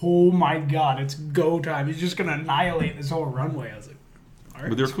 oh my god, it's go time. He's just going to annihilate this whole runway. I was like, all right,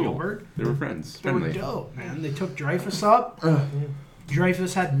 But they were cool. Spielberg. They were friends. They were Friendly. dope, man. They took Dreyfus up.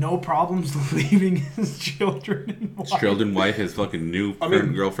 Dreyfus had no problems leaving his children and wife. His children, wife, his fucking new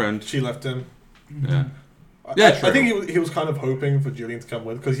girlfriend. She left him. Yeah. Yeah, I true. think he was kind of hoping for Julian to come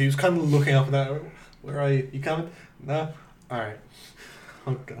with because he was kind of looking up at that. Where are you? You coming? No? Alright.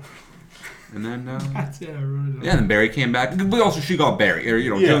 Oh, God. And then, That's it. I wrote it down. yeah, and then Barry came back. But also, she got Barry. Or,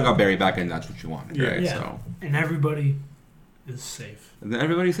 Yeah. Jill got Barry back, and that's what she wanted, Yeah. right? Yeah. So, And everybody is safe. and then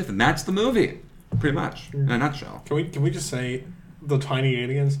everybody's safe. And that's the movie. Pretty much. In a nutshell. Can we just say the tiny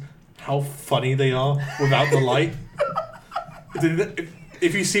aliens, how funny they are without the light?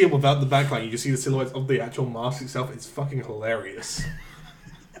 If you see them without the backlight, you just see the silhouettes of the actual mask itself. It's fucking hilarious.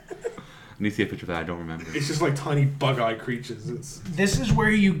 I need to see a picture of that. I don't remember. It's just like tiny bug-eyed creatures. This is where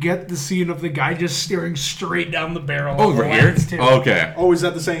you get the scene of the guy just staring straight down the barrel. of Over the here? lens, too. Okay. Oh, is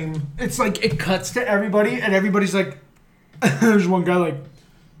that the same? It's like it cuts to everybody, and everybody's like, there's one guy like,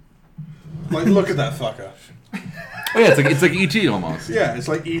 Like, look at that fucker. Oh, yeah, it's like E.T. almost. Yeah, it's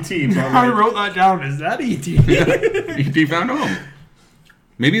like E.T. but I like, wrote that down. Is that E E.T.? E.T. found home.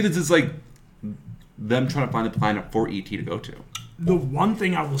 Maybe this is like them trying to find a planet for E.T. to go to. The one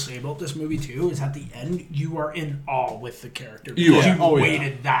thing I will say about this movie too is at the end you are in awe with the character. You because are. You Oh, yeah.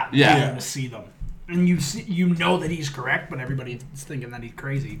 waited that Yeah. long to see them, and you know that he's correct, but everybody's thinking that he's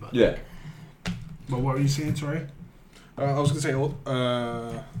crazy. But Yeah. But what were you saying? Sorry. I was gonna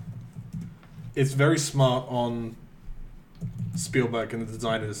say, it's very smart on Spielberg and the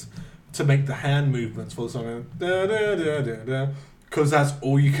designers to make the hand movements for the song, because that's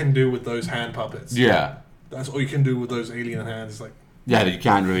all you can do with those hand puppets. Yeah. That's all you can do with those alien hands. It's like, Yeah, you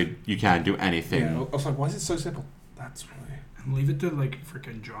can't do anything. yeah. I was like, why is it so simple? That's why. And leave it to like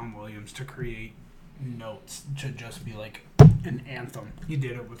freaking John Williams to create notes to just be like an anthem. He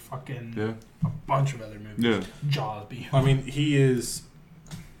did it with fucking Yeah. a bunch of other movies. Yeah. Jaws being. I mean, he is,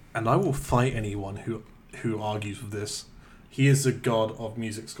 and I will fight anyone who argues with this. He is the god of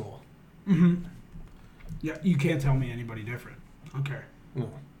music score. Mm-hmm. Yeah, you can't tell me anybody different. Okay. No.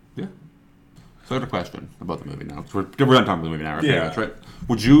 Yeah. So I have a question about the movie now. So we're done talking about the movie now, right? Yeah. That's right.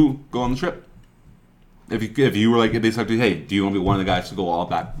 Would you go on the trip? If you were like, if they said to you, hey, do you want to be one of the guys to go all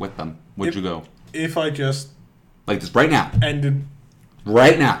back with them? Would you go? If I just Like this right now. ended...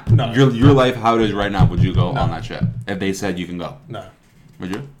 Right now. No. Your life, how it is right now, would you go No. on that trip? If they said you can go. No. Would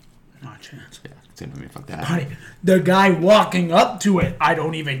you? Not a chance. Yeah. Same with me. Fuck that. Buddy, the guy walking up to it, I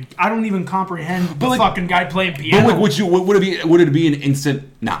don't even comprehend the like- fucking guy playing But piano. like, would it be an instant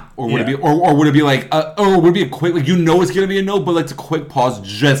nah, or would Yeah. it be, or would it be like, or would it be a quick, like, you know it's gonna be a no, but like it's a quick pause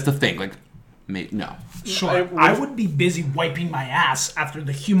just to think, like, no. Sure, I would be busy wiping my ass after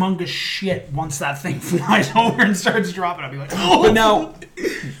the humongous shit once that thing flies over and starts dropping. I'd be like, oh. But now,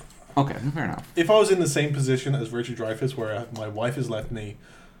 okay, fair enough. If I was in the same position as Richard Dreyfuss, where my wife has left me,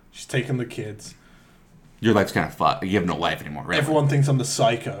 she's taken the kids, Your life's kind of fucked. You have no life anymore, right? everyone thinks I'm the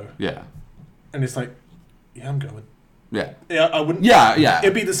psycho, Yeah, and it's like, yeah, I'm going. yeah, Yeah, I wouldn't... yeah.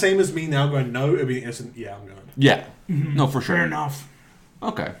 It'd be the same as me now going, no, it'd be instant, yeah, I'm going. Yeah. No, for sure. Fair enough.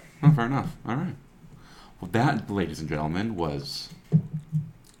 Okay, no, fair enough. All right. Well, that, ladies and gentlemen, was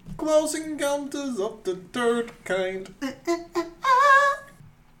Close Encounters of the Third Kind.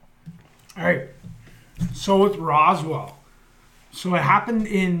 All right. So with Roswell, Roswell happened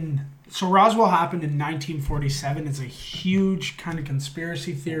in 1947. It's a huge kind of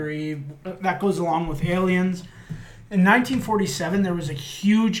conspiracy theory that goes along with aliens. In 1947, there was a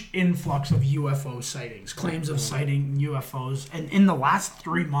huge influx of UFO sightings, claims of sighting UFOs. And in the last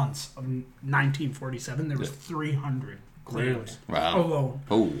 3 months of 1947, there was 300 claims wow. alone.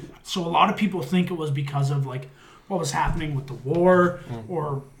 Oh, So a lot of people think it was because of like what was happening with the war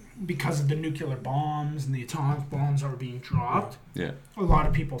or because of the nuclear bombs and the atomic bombs that were being dropped. yeah. A lot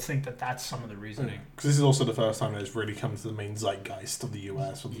of people think that that's some of the reasoning. Because this is also the first time that it's really come to the main zeitgeist of the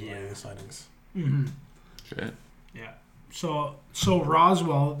US with the Yeah. alien sightings. Mm-hmm. Shit. Yeah. So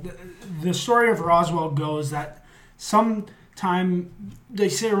Roswell, the story of Roswell goes that sometime, they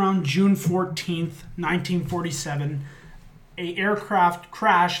say around June 14th, 1947, a aircraft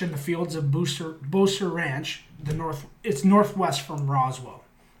crashed in the fields of Boser Ranch, it's northwest from Roswell.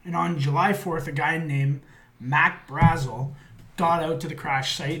 And on July 4th, a guy named Mac Brazel got out to the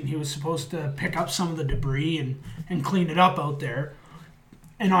crash site, and he was supposed to pick up some of the debris and clean it up out there.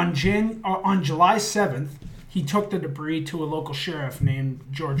 And on July 7th, he took the debris to a local sheriff named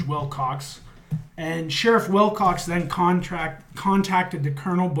George Wilcox. And Sheriff Wilcox then contacted the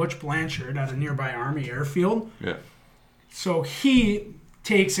Colonel Butch Blanchard at a nearby Army airfield. Yeah. So he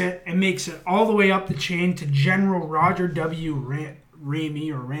takes it and makes it all the way up the chain to General Roger W.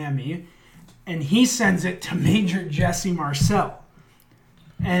 Ramey, and he sends it to Major Jesse Marcel.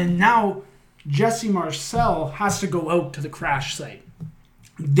 And now Jesse Marcel has to go out to the crash site.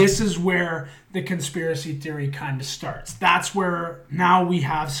 This is where the conspiracy theory kind of starts. That's where now we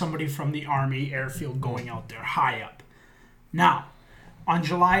have somebody from the Army airfield going out there high up. Now, on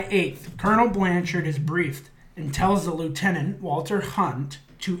July 8th, Colonel Blanchard is briefed and tells the Lieutenant, Walter Hunt,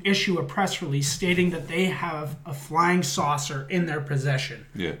 to issue a press release stating that they have a flying saucer in their possession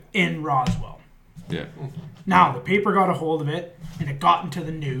in Roswell. Yeah. Now, the paper got a hold of it, and it got into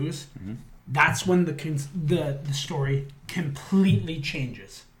the news. Mm-hmm. That's when the story completely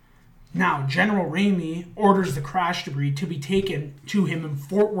changes. Now, General Ramey orders the crash debris to be taken to him in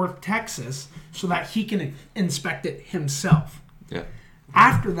Fort Worth, Texas, so that he can inspect it himself. Yeah.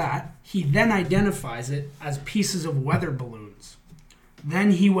 After that, he then identifies it as pieces of weather balloons.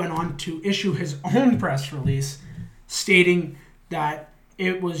 Then he went on to issue his own press release stating that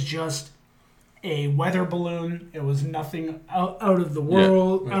it was just a weather balloon. It was nothing out of the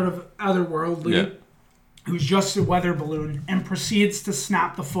world, out of otherworldly. Yeah. It was just a weather balloon, and proceeds to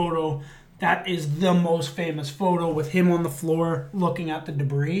snap the photo. That is the most famous photo with him on the floor looking at the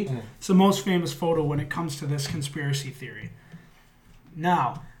debris. It's the most famous photo when it comes to this conspiracy theory.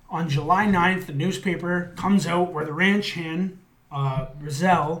 Now, on July 9th, the newspaper comes out where the ranch hand,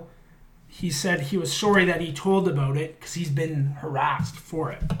 Rizal, he said he was sorry that he told about it because he's been harassed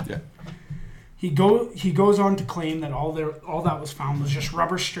for it. Yeah. He goes on to claim that all that was found was just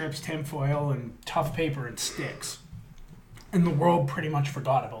rubber strips, tinfoil, and tough paper and sticks. And the world pretty much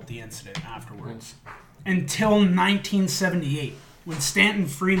forgot about the incident afterwards. Until 1978, when Stanton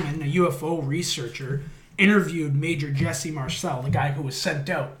Friedman, a UFO researcher, interviewed Major Jesse Marcel, the guy who was sent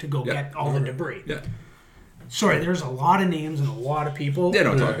out to go get all the debris. Yeah. Sorry, there's a lot of names and a lot of people. Yeah,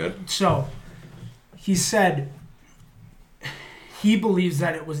 no, it's all good. So, he said he believes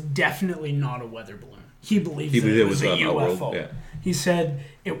that it was definitely not a weather balloon. He believes that it was a UFO. Yeah. He said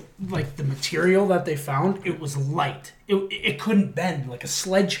it like the material that they found, it was light. It couldn't bend. Like a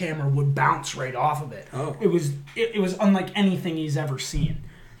sledgehammer would bounce right off of it. Oh. It was unlike anything he's ever seen.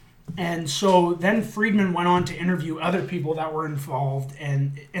 And so then Friedman went on to interview other people that were involved,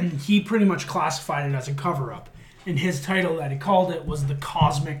 and he pretty much classified it as a cover-up. And his title that he called it was The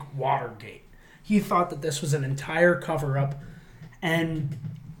Cosmic Watergate. He thought that this was an entire cover-up, and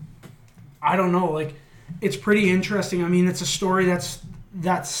I don't know, like, it's pretty interesting. I mean, it's a story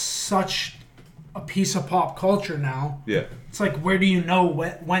that's such a piece of pop culture now. Yeah. It's like, where do you know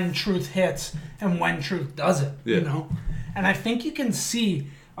when truth hits and when truth doesn't, Yeah. you know? And I think you can see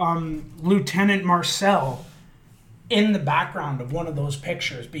Lieutenant Marcel in the background of one of those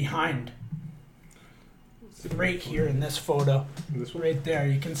pictures behind. Right here in this photo. This one? Right there.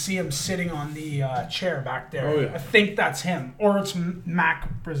 You can see him sitting on the chair back there. Oh, yeah. I think that's him. Or it's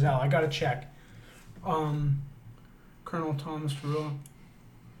Mac Brazel. I gotta check. Colonel Thomas Rule.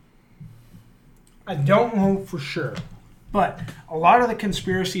 I don't know for sure. But a lot of the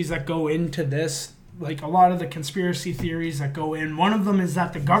conspiracies that go into this, like a lot of the conspiracy theories that go in, one of them is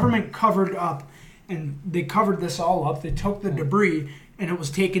that the government covered up, and they covered this all up. They took the debris, and it was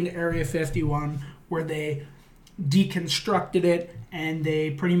taken to Area 51, where they deconstructed it, and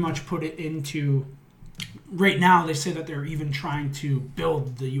they pretty much put it into... Right now, they say that they're even trying to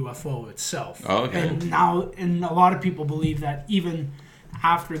build the UFO itself. Oh, okay. And a lot of people believe that even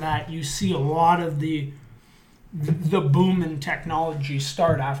after that, you see a lot of the boom in technology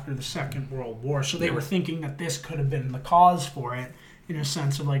start after the Second World War. So they were thinking that this could have been the cause for it, in a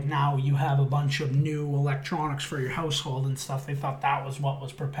sense of like, now you have a bunch of new electronics for your household and stuff. They thought that was what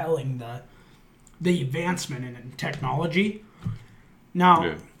was propelling the advancement in technology.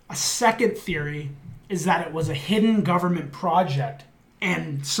 Now, a second theory is that it was a hidden government project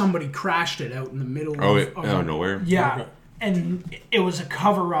and somebody crashed it out in the middle of nowhere. Yeah. Okay. And it was a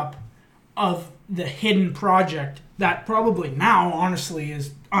cover-up of the hidden project that probably now, honestly,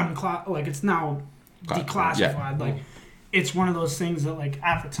 is it's now declassified. Yeah. Like, it's one of those things that, like,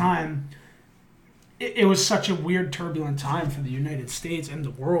 at the time, it was such a weird, turbulent time for the United States and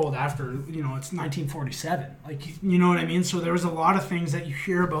the world after, it's 1947. Like, you know what I mean? So there was a lot of things that you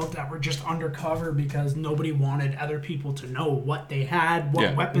hear about that were just undercover because nobody wanted other people to know what they had,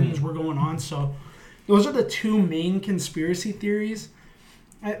 what weapons were going on. So those are the two main conspiracy theories.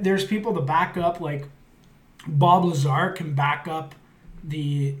 There's people to back up, like Bob Lazar can back up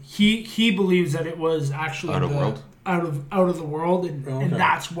he believes that it was actually out of the world, and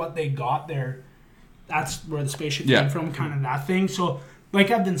that's what they got there. That's where the spaceship came from, kind of that thing. So,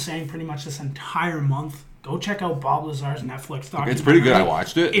 like I've been saying pretty much this entire month, go check out Bob Lazar's Netflix documentary. It's pretty good. I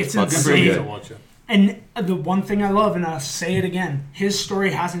watched it. It's fucking insane. pretty good. To watch it. And the one thing I love, and I'll say it again, his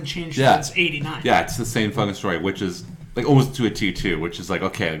story hasn't changed since '89. Yeah, it's the same fucking story, which is like almost to a T too, which is like,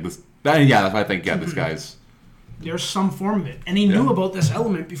 okay, that's why I think this guy's. There's some form of it, and he knew about this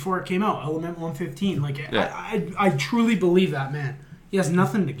element before it came out, Element 115. Like, I truly believe that man. He has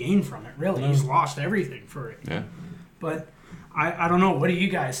nothing to gain from it, really. He's lost everything for it. Yeah. But I don't know. What do you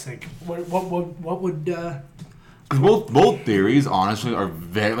guys think? What would? Both theories, honestly, are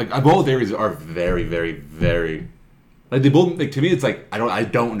very very, very, very. Like they both, like to me, it's like I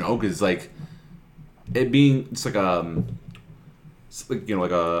don't know because like it being it's like a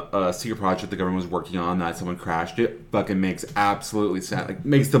secret project the government was working on that someone crashed it. Fucking makes absolutely sense. Like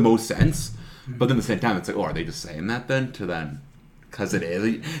makes the most sense. But then at the same time, it's like, are they just saying that then to then? Because it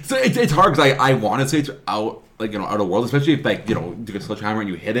is. So it's hard because I want to say it's out out of world, especially if you do a sledgehammer and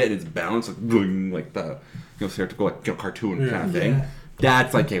you hit it and it's bounced like boom, like the stereotypical cartoon kind of thing. Yeah.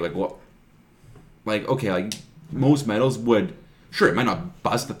 That's like, okay, like what? Like okay, like most metals would. Sure, it might not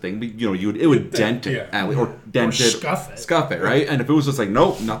bust the thing, but it would dent it at least, or dent Or it, scuff it, right? And if it was just like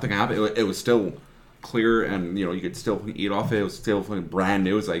nope, nothing happened, it was still clear, and you could still eat off it. It was still brand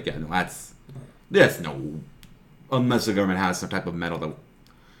new. It was like that's no. Unless the government has some type of metal that,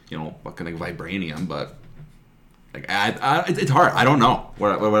 fucking like vibranium, but like it's hard. I don't know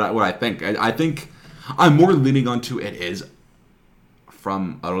what I think. I think I'm more leaning onto it is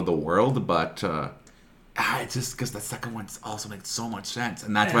from out of the world, but it's just because the second one also makes so much sense,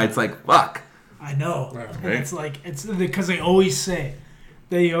 and that's why it's like fuck. I know, Right. and it's because they always say,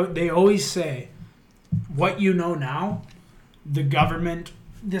 they always say, what you know now, the government.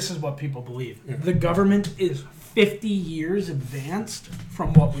 This is what people believe. Yeah. The government is 50 years advanced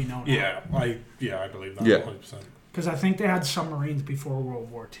from what we know now. Yeah, I believe that 100%. Because I think they had submarines before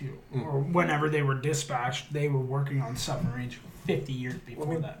World War II. Or whenever they were dispatched, they were working on submarines 50 years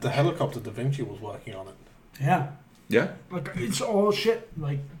before that. The helicopter Da Vinci was working on it. Yeah. Yeah. Like, it's all shit.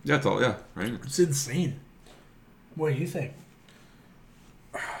 Like, Yeah, it's all right. it's insane. What do you think?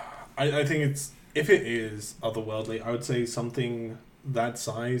 I think it's, if it is otherworldly, I would say something that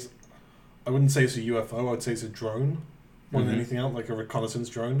size. I wouldn't say it's a UFO. I would say it's a drone more than anything else, like a reconnaissance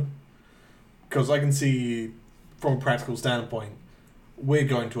drone. Because I can see, from a practical standpoint, we're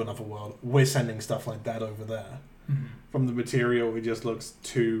going to another world. We're sending stuff like that over there. Mm-hmm. From the material, it just looks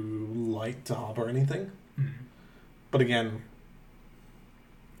too light to harbor anything. Mm-hmm. But again,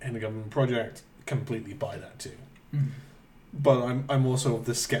 in a government project, completely buy that too. Mm-hmm. But I'm also of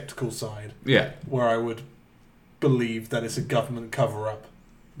the skeptical side, Yeah. where I would believe that it's a government cover-up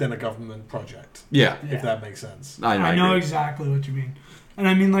than a government project, Yeah. if that makes sense. I know agree. exactly what you mean. And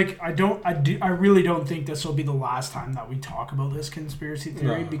I mean, like, I really don't think this will be the last time that we talk about this conspiracy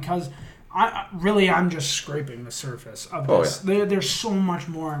theory, No. because I'm just scraping the surface of Oh, this. There's so much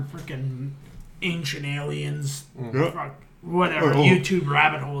more freaking ancient aliens, whatever, Oh. YouTube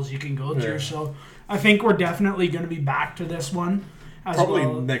rabbit holes you can go through. Yeah. So I think we're definitely going to be back to this one. As Probably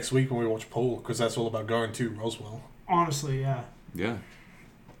well. next week when we watch Paul, because that's all about going to Roswell. Honestly, yeah. Yeah.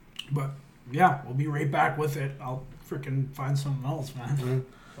 But yeah, we'll be right back with it. I'll freaking find something else, man.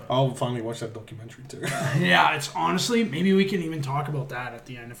 I'll finally watch that documentary too. Yeah, it's honestly, maybe we can even talk about that at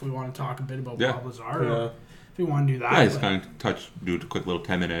the end if we want to talk a bit about Yeah. Bob Lazar. Yeah. If we want to do that. Yeah, just but- kind of do a quick little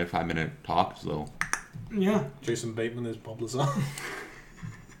 10-minute, 5-minute talk. So yeah. Jason Bateman is Bob Lazar.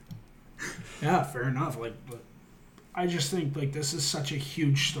 Yeah, fair enough. Like, but I just think like this is such a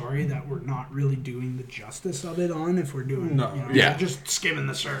huge story that we're not really doing the justice of it on if we're doing No. Yeah. we're just skimming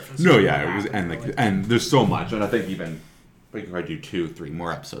the surface. no, of yeah, what it was, and happened, like, and there's so much, and I think even we could probably do 2-3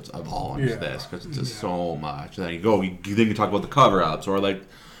 more episodes of all on Yeah. this because it's just Yeah. so much. And then then you talk about the cover-ups or like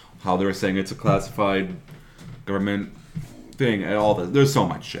how they were saying it's a classified government thing and all this. There's so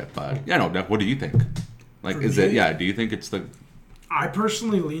much shit, but yeah, no, what do you think? Like, For is me? it? Yeah, do you think it's the? I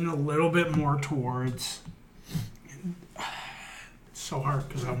personally lean a little bit more towards. It's so hard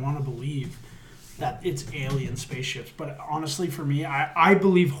because I want to believe that it's alien spaceships, but honestly, for me, I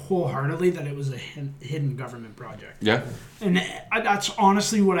believe wholeheartedly that it was a hidden government project, Yeah, and that's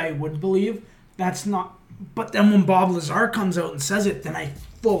honestly what I would believe. That's not. But then when Bob Lazar comes out and says it, then I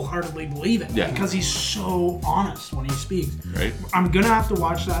full-heartedly believe it. Yeah. Because he's so honest when he speaks. right. I'm going to have to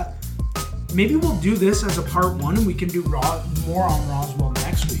watch that. Maybe we'll do this as a part 1 and we can do more on Roswell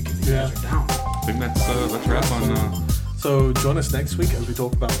next week if you guys are down. I think that's wrap on. So join us next week as we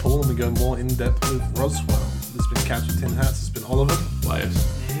talk about Paul and we go more in depth with Roswell. This has been Cats with Tin Hats. It's been Oliver. Lives.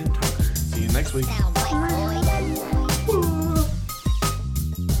 And Tucker. See you next week. Sounds like